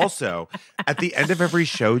 But also, at the end of every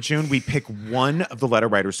show, June, we pick one of the letter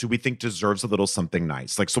writers who we think deserves a little something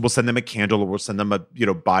nice. Like, so we'll send them a candle or we'll send them a,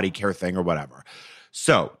 body care thing or whatever.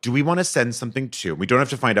 So do we want to send something to, we don't have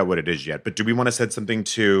to find out what it is yet, but do we want to send something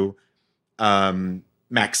to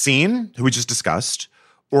Maxine, who we just discussed?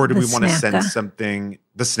 Or do The we want to send snacker. something,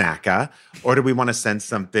 the snacker? Or do we want to send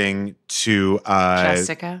something to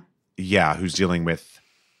Jessica? yeah, who's dealing with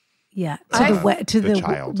Yeah, to the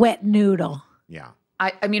child. wet noodle. Yeah.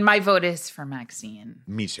 I mean, my vote is for Maxine.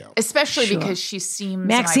 Me too. Especially Sure. because she seems...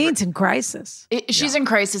 Maxine's in crisis. She's in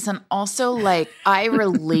crisis. And also, like, I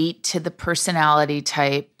relate to the personality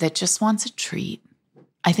type that just wants a treat.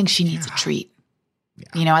 I think she needs a treat. Yeah.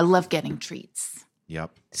 You know, I love getting treats. Yep.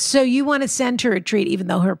 So you want to send her a treat, even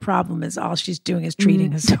though her problem is all she's doing is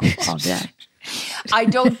treating herself all day. I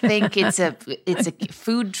don't think it's a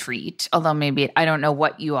food treat, although maybe I don't know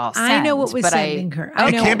what you all send. I know what we're sending her.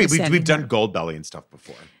 It can be. We've done Goldbelly and stuff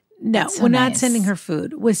before. No, we're not sending her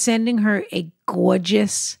food. We're sending her a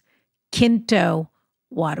gorgeous Kinto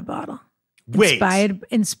water bottle. Wait.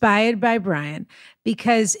 Inspired by Brian.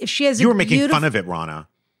 Because if she has You were making fun of it, Rana.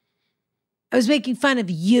 I was making fun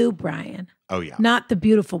of you, Brian. Oh, yeah. Not the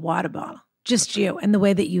beautiful water bottle. Just you and the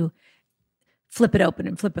way that you flip it open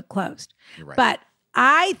and flip it closed. You're right. But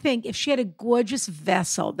I think if she had a gorgeous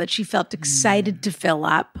vessel that she felt excited to fill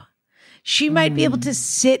up, she might be able to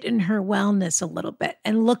sit in her wellness a little bit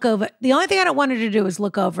and look over. The only thing I don't want her to do is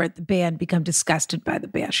look over at the bear and become disgusted by the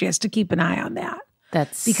bear. She has to keep an eye on that.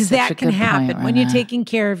 That's because such that a can good happen point, when you're Rana. taking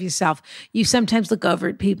care of yourself. You sometimes look over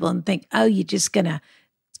at people and think, oh, you're just going to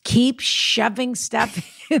keep shoving stuff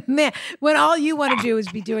in there when all you want to do is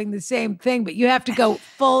be doing the same thing, but you have to go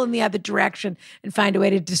full in the other direction and find a way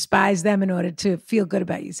to despise them in order to feel good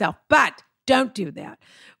about yourself. But don't do that.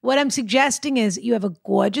 What I'm suggesting is you have a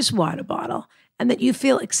gorgeous water bottle and that you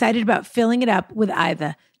feel excited about filling it up with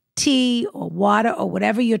either tea or water or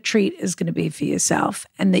whatever your treat is going to be for yourself,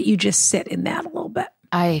 and that you just sit in that a little bit.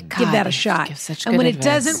 Give that a shot. And when it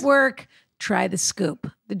doesn't work, try the scoop,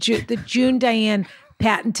 the June Diane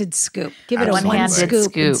patented scoop. Give it a one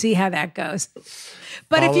scoop and see how that goes.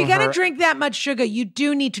 But if you're going to drink that much sugar, you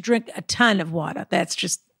do need to drink a ton of water. That's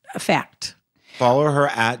just a fact. Follow her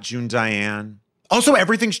at June Diane. Also,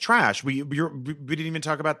 Everything's Trash. We didn't even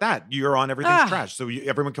talk about that. You're on Everything's Trash, so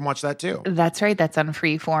everyone can watch that too. That's right. That's on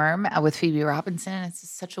Freeform with Phoebe Robinson. It's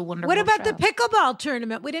such a wonderful What about show. the pickleball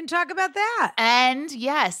tournament? We didn't talk about that. And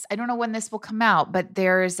yes, I don't know when this will come out, but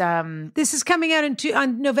there's This is coming out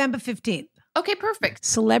on November 15th. Okay, perfect.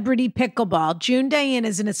 Celebrity Pickleball. June Diane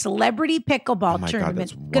is in a celebrity pickleball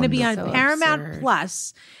tournament. Going to be on Paramount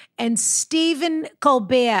Plus. And Stephen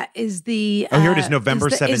Colbert is the here it is, November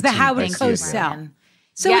 17th. Is the Howard Cosell.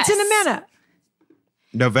 So it's in a minute.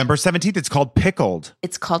 November 17th. It's called Pickled.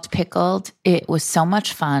 It's called Pickled. It was so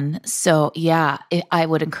much fun. So yeah, I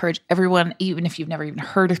would encourage everyone, even if you've never even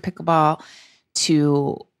heard of pickleball,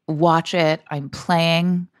 to watch it. I'm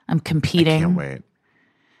playing. I'm competing. I can't wait.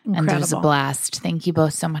 Incredible. And it was a blast. Thank you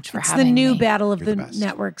both so much for having me. It's the new battle of the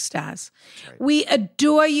network stars. Right. We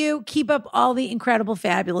adore you. Keep up all the incredible,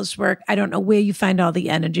 fabulous work. I don't know where you find all the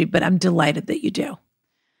energy, but I'm delighted that you do.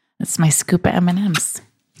 That's my scoop of M&Ms.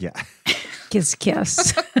 Yeah. Kiss,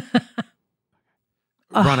 kiss.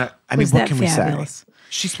 Rana, I mean, what can fabulous? We say?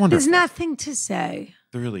 She's wonderful. There's nothing to say.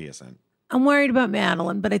 There really isn't. I'm worried about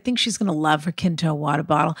Madeline, but I think she's going to love her Kinto water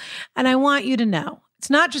bottle. And I want you to know, it's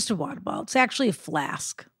not just a water bottle. It's actually a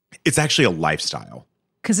flask. It's actually a lifestyle.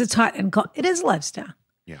 Because it's hot and cold. It is a lifestyle.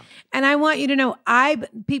 Yeah. And I want you to know,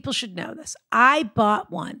 people should know this. I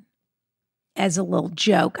bought one as a little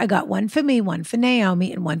joke. I got one for me, one for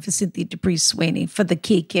Naomi, and one for Cynthia Dupree Sweeney for the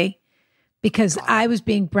Kiki. Because I was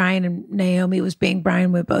being Brian and Naomi was being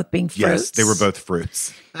Brian. We're both being fruits. Yes, they were both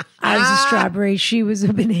fruits. I was a strawberry. She was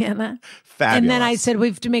a banana. Fabulous. And then I said, we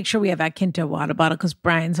have to make sure we have our Kinto water bottle because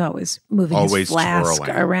Brian's always moving his flask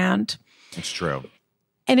twirling around. It's true.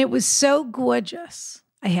 And it was so gorgeous,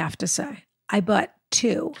 I have to say. I bought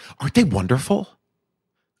 2. Aren't they wonderful?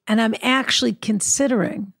 And I'm actually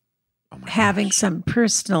considering having some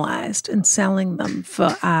personalized and selling them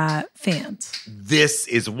for fans. This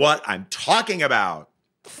is what I'm talking about.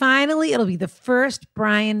 Finally, it'll be the first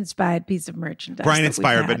Brian-inspired piece of merchandise.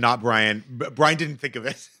 Brian-inspired, but not Brian. Brian didn't think of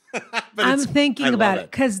it. I'm thinking about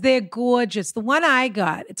it because they're gorgeous. The one I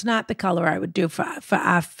got, it's not the color I would do for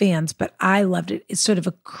our fans, but I loved it. It's sort of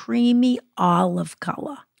a creamy olive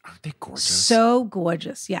color. Aren't they gorgeous? So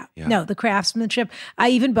gorgeous. Yeah. No, the craftsmanship. I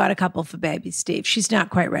even bought a couple for baby Steve. She's not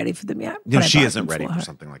quite ready for them yet. No, she isn't ready for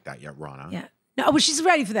something like that yet, Rana. Yeah. No, well, she's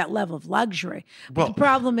ready for that level of luxury. But the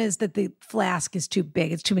problem is that the flask is too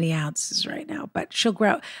big. It's too many ounces right now, but she'll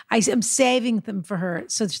grow. I'm saving them for her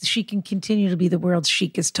so that she can continue to be the world's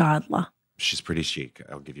chicest toddler. She's pretty chic.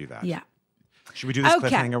 I'll give you that. Yeah. Should we do this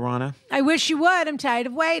cliffhanger, Rana? I wish you would. I'm tired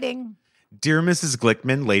of waiting. Dear Mrs.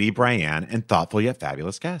 Glickman, Lady Brienne, and thoughtful yet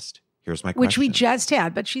fabulous guest. Here's my question. Which we just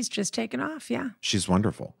had, but she's just taken off, yeah. She's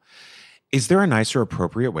wonderful. Is there a nice or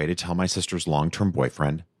appropriate way to tell my sister's long-term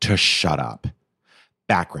boyfriend to shut up?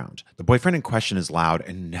 Background. The boyfriend in question is loud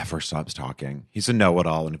and never stops talking. He's a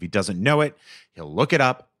know-it-all, and if he doesn't know it, he'll look it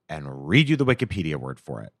up and read you the Wikipedia word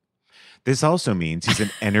for it. This also means he's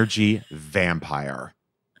an energy vampire.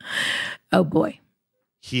 Oh, boy.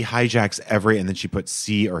 He hijacks and then he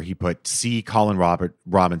put C. Colin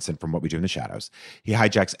Robinson from What We Do in the Shadows. He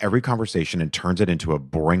hijacks every conversation and turns it into a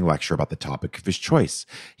boring lecture about the topic of his choice.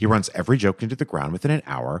 He runs every joke into the ground within an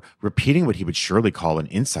hour, repeating what he would surely call an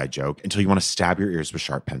inside joke until you want to stab your ears with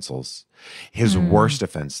sharp pencils. His worst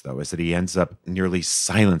offense, though, is that he ends up nearly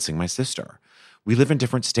silencing my sister. We live in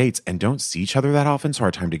different states and don't see each other that often, so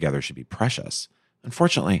our time together should be precious.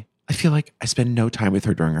 Unfortunately, I feel like I spend no time with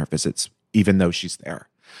her during our visits, even though she's there.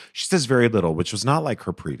 She says very little, which was not like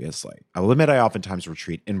her previously. I'll admit I oftentimes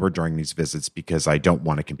retreat inward during these visits because I don't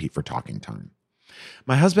want to compete for talking time.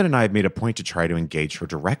 My husband and I have made a point to try to engage her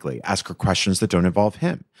directly, ask her questions that don't involve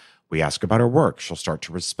him. We ask about her work. She'll start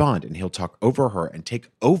to respond, and he'll talk over her and take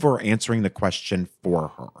over answering the question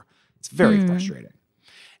for her. It's very frustrating.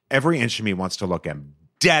 Every inch of me wants to look him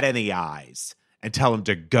dead in the eyes and tell him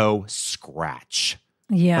to go scratch.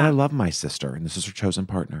 Yeah. But I love my sister, and this is her chosen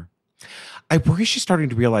partner. I worry she's starting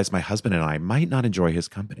to realize my husband and I might not enjoy his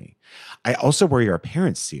company. I also worry our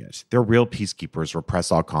parents see it. They're real peacekeepers,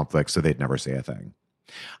 repress all conflicts, so they'd never say a thing.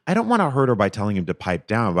 I don't want to hurt her by telling him to pipe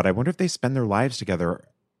down, but I wonder if they spend their lives together,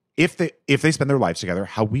 if they spend their lives together,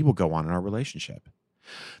 how we will go on in our relationship.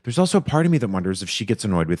 There's also a part of me that wonders if she gets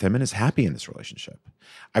annoyed with him and is happy in this relationship.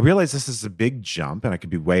 I realize this is a big jump, and I could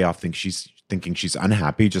be way off thinking she's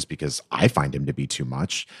unhappy just because I find him to be too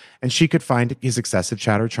much, and she could find his excessive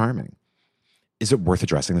chatter charming. Is it worth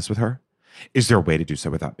addressing this with her? Is there a way to do so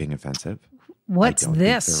without being offensive? What's I don't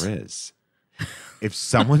this? think there is. If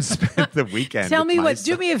someone spent the weekend,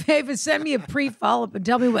 do me a favor, send me a pre-follow-up and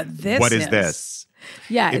tell me what this is. What is this?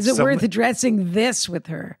 Yeah, is it worth addressing this with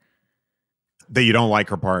her? That you don't like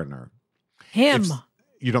her partner. Him.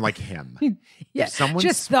 You don't like him. Yeah,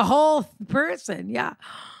 just the whole person, yeah.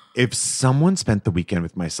 If someone spent the weekend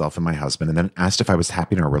with myself and my husband and then asked if I was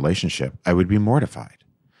happy in our relationship, I would be mortified.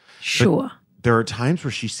 Sure. But there are times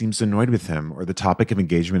where she seems annoyed with him or the topic of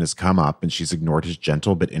engagement has come up and she's ignored his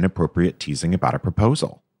gentle but inappropriate teasing about a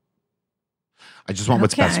proposal. I just want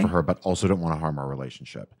what's best for her, but also don't want to harm our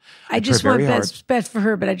relationship. I just want best for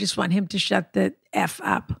her, but I just want him to shut the F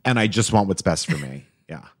up. And I just want what's best for me.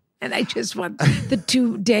 Yeah. And I just want the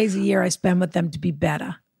 2 days a year I spend with them to be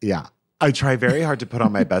better. Yeah. I try very hard to put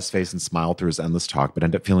on my best face and smile through his endless talk, but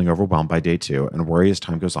end up feeling overwhelmed by day 2 and worry as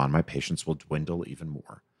time goes on, my patience will dwindle even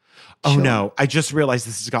more. Oh, no. I just realized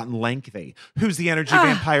this has gotten lengthy. Who's the energy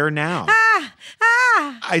vampire now?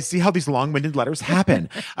 I see how these long-winded letters happen.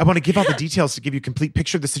 I want to give out the details to give you a complete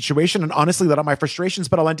picture of the situation and honestly let out my frustrations,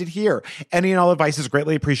 but I'll end it here. Any and all advice is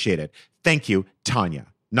greatly appreciated. Thank you, Tanya.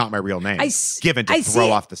 Not my real name. Given to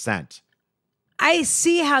throw off the scent. I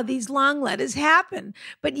see how these long letters happen,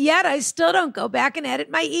 but yet I still don't go back and edit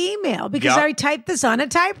my email because I typed this on a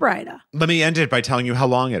typewriter. Let me end it by telling you how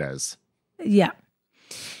long it is. Yeah.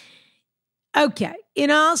 Okay. In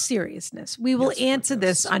all seriousness, we will answer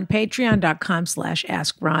this on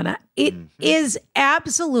patreon.com/AskRana. It is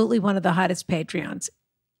absolutely one of the hottest Patreons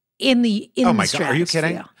in the Oh my God, are you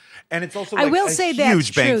kidding? And it's also like a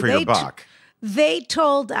huge bang for your buck. They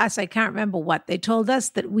told us, I can't remember what, they told us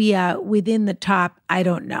that we are within the top, I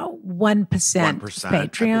don't know, 1%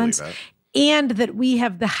 Patreons. And that we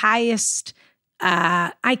have the highest,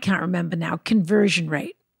 I can't remember now, conversion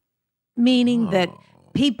rate. Meaning that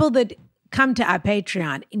people that come to our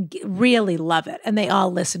Patreon and really love it, and they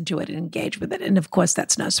all listen to it and engage with it. And of course,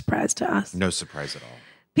 that's no surprise to us. No surprise at all.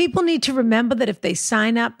 People need to remember that if they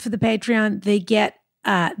sign up for the Patreon, they get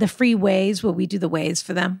the free ways where we do the ways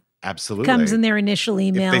for them. Absolutely. Comes in their initial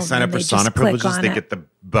email. If they sign up for sauna privileges, they get the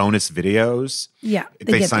bonus videos. Yeah,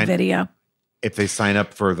 they get the video. If they sign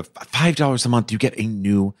up for the $5 a month, you get a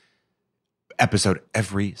new episode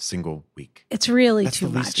every single week. It's really too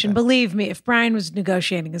much. And believe me, if Brian was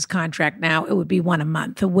negotiating his contract now, it would be 1 a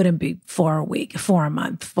month. It wouldn't be 4 a week, 4 a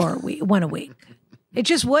month, 4 a week, 1 a week. It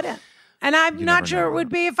just wouldn't. And I'm not sure it would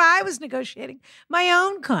be if I was negotiating my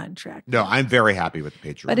own contract. No, I'm very happy with the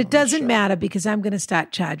Patreon. But it doesn't matter because I'm going to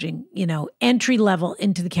start charging, entry level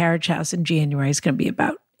into the Carriage House in January is going to be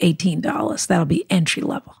about $18. That'll be entry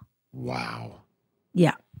level. Wow.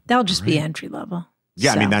 Yeah. That'll just be entry level.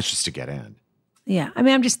 Yeah. So, I mean, that's just to get in. Yeah. I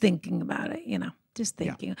mean, I'm just thinking about it, just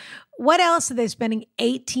thinking. Yeah. What else are they spending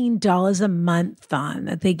 $18 a month on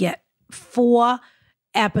that they get 4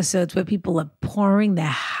 episodes where people are pouring their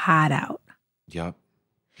heart out? Yep.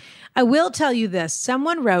 I will tell you this.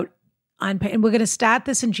 Someone wrote and we're going to start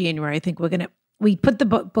this in January. I think we put the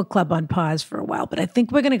book club on pause for a while, but I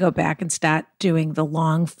think we're going to go back and start doing the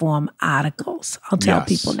long form articles. I'll tell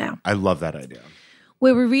people now. I love that idea.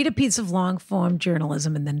 where we read a piece of long form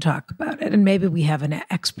journalism and then talk about it. And maybe we have an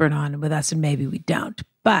expert on with us and maybe we don't.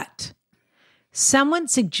 But someone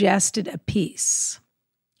suggested a piece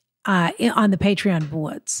on the Patreon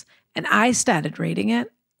boards and I started reading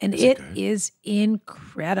it and it is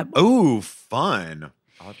incredible. Oh, fun.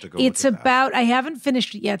 I'll have to go It's look at about, I haven't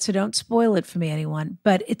finished it yet, so don't spoil it for me, anyone,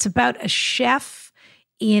 but it's about a chef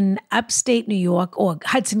in upstate New York or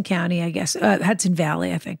Hudson County, I guess, Hudson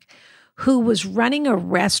Valley, I think, who was running a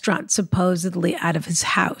restaurant supposedly out of his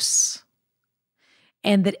house.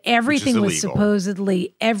 And that everything was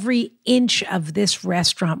supposedly, every inch of this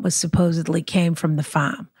restaurant was supposedly came from the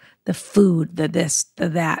farm. The food, the this, the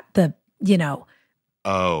that, the, you know.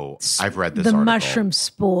 Oh, I've read this the article. mushroom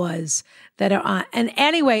spores that are on. And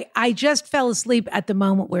anyway, I just fell asleep at the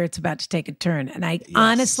moment where it's about to take a turn. And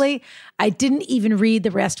honestly, I didn't even read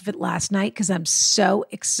the rest of it last night because I'm so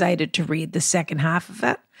excited to read the second half of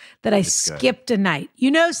it that I skipped a night. You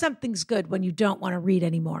know something's good when you don't want to read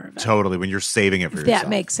any more of it. Totally, when you're saving it for yourself. If that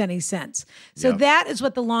makes any sense. So that is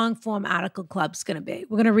what the long form article club's going to be.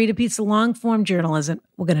 We're going to read a piece of long form journalism.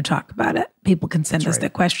 We're going to talk about it. People can send us their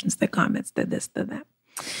questions, their comments, their this, their that.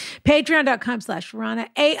 Patreon.com/Rana,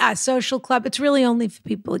 AI Social Club. It's really only for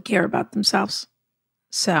people that care about themselves.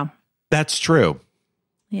 So. That's true.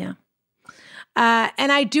 Yeah.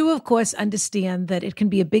 And I do, of course, understand that it can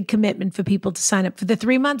be a big commitment for people to sign up for the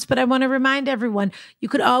 3 months, but I want to remind everyone, you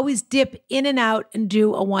could always dip in and out and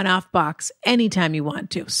do a one-off box anytime you want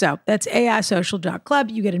to. So that's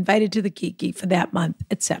AIsocial.club. You get invited to the Kiki for that month,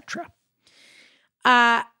 etc.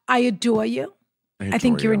 I adore you. I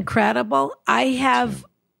think you're incredible. I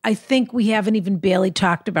think we haven't even barely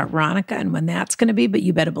talked about Ronica and when that's going to be, but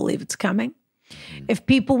you better believe it's coming. If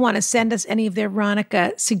people want to send us any of their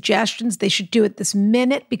Ronica suggestions, they should do it this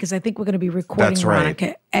minute because I think we're going to be recording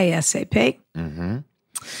Ronica ASAP. Mm-hmm.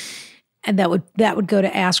 And that would go to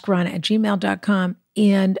askrana@gmail.com.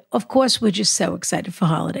 And of course, we're just so excited for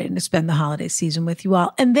holiday and to spend the holiday season with you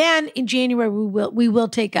all. And then in January, we will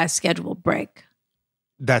take our scheduled break.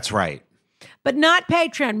 That's right. But not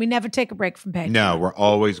Patreon. We never take a break from Patreon. No, we're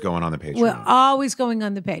always going on the Patreon. We're always going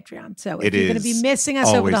on the Patreon. So if you're going to be missing us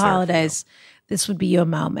over the holidays, this would be your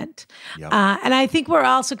moment. Yep. And I think we're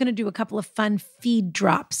also going to do a couple of fun feed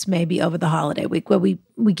drops maybe over the holiday week where we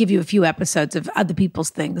give you a few episodes of other people's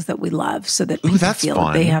things that we love so that people feel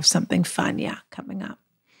that they have something fun, coming up.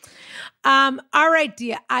 All right,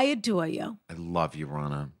 dear. I adore you. I love you,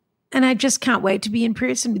 Rana. And I just can't wait to be in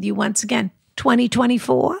person with you once again.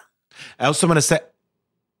 2024. I also want to say,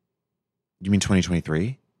 you mean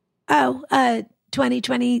 2023? Oh,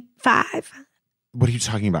 2025. What are you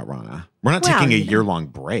talking about, Rana? We're not taking a year-long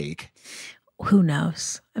break. Who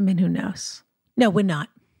knows? I mean, who knows? No, we're not.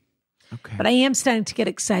 Okay. But I am starting to get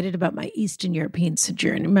excited about my Eastern European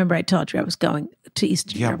sojourn. Remember, I told you I was going to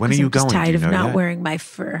Eastern Europe. When are you going? I'm tired of not wearing my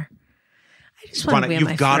fur. I just want to wear my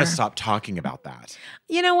fur. You've got to stop talking about that.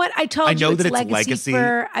 You know what? I told you it's legacy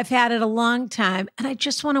fur. I've had it a long time, and I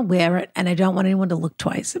just want to wear it, and I don't want anyone to look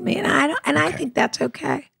twice at me. And I think that's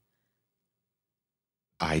okay.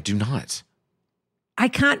 I do not. I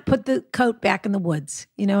can't put the coat back in the woods.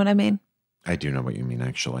 You know what I mean? I do know what you mean,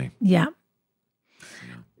 actually. Yeah.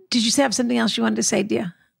 Did you have something else you wanted to say,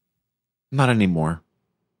 dear? Not anymore.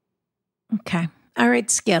 Okay. All right,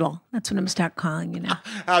 Skittle. That's what I'm going to start calling you now.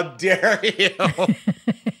 How dare you?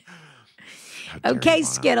 Okay,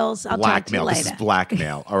 Skittles. I'll talk to you later. This is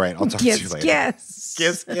blackmail. All right, I'll talk to you later. Kiss.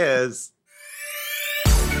 Kiss, kiss.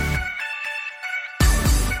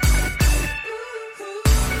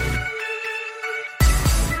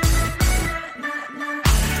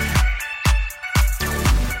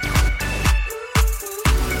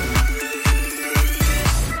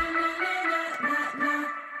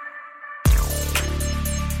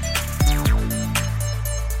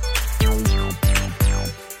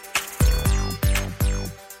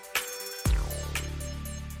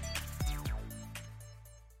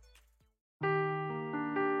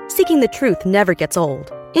 Seeking the truth never gets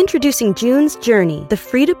old. Introducing June's Journey, the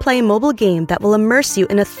free-to-play mobile game that will immerse you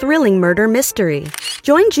in a thrilling murder mystery.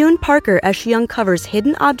 Join June Parker as she uncovers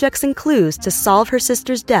hidden objects and clues to solve her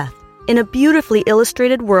sister's death in a beautifully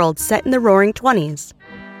illustrated world set in the Roaring '20s.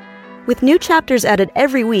 With new chapters added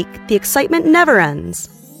every week, the excitement never ends.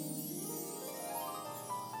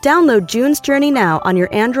 Download June's Journey now on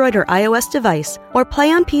your Android or iOS device or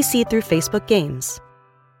play on PC through Facebook Games.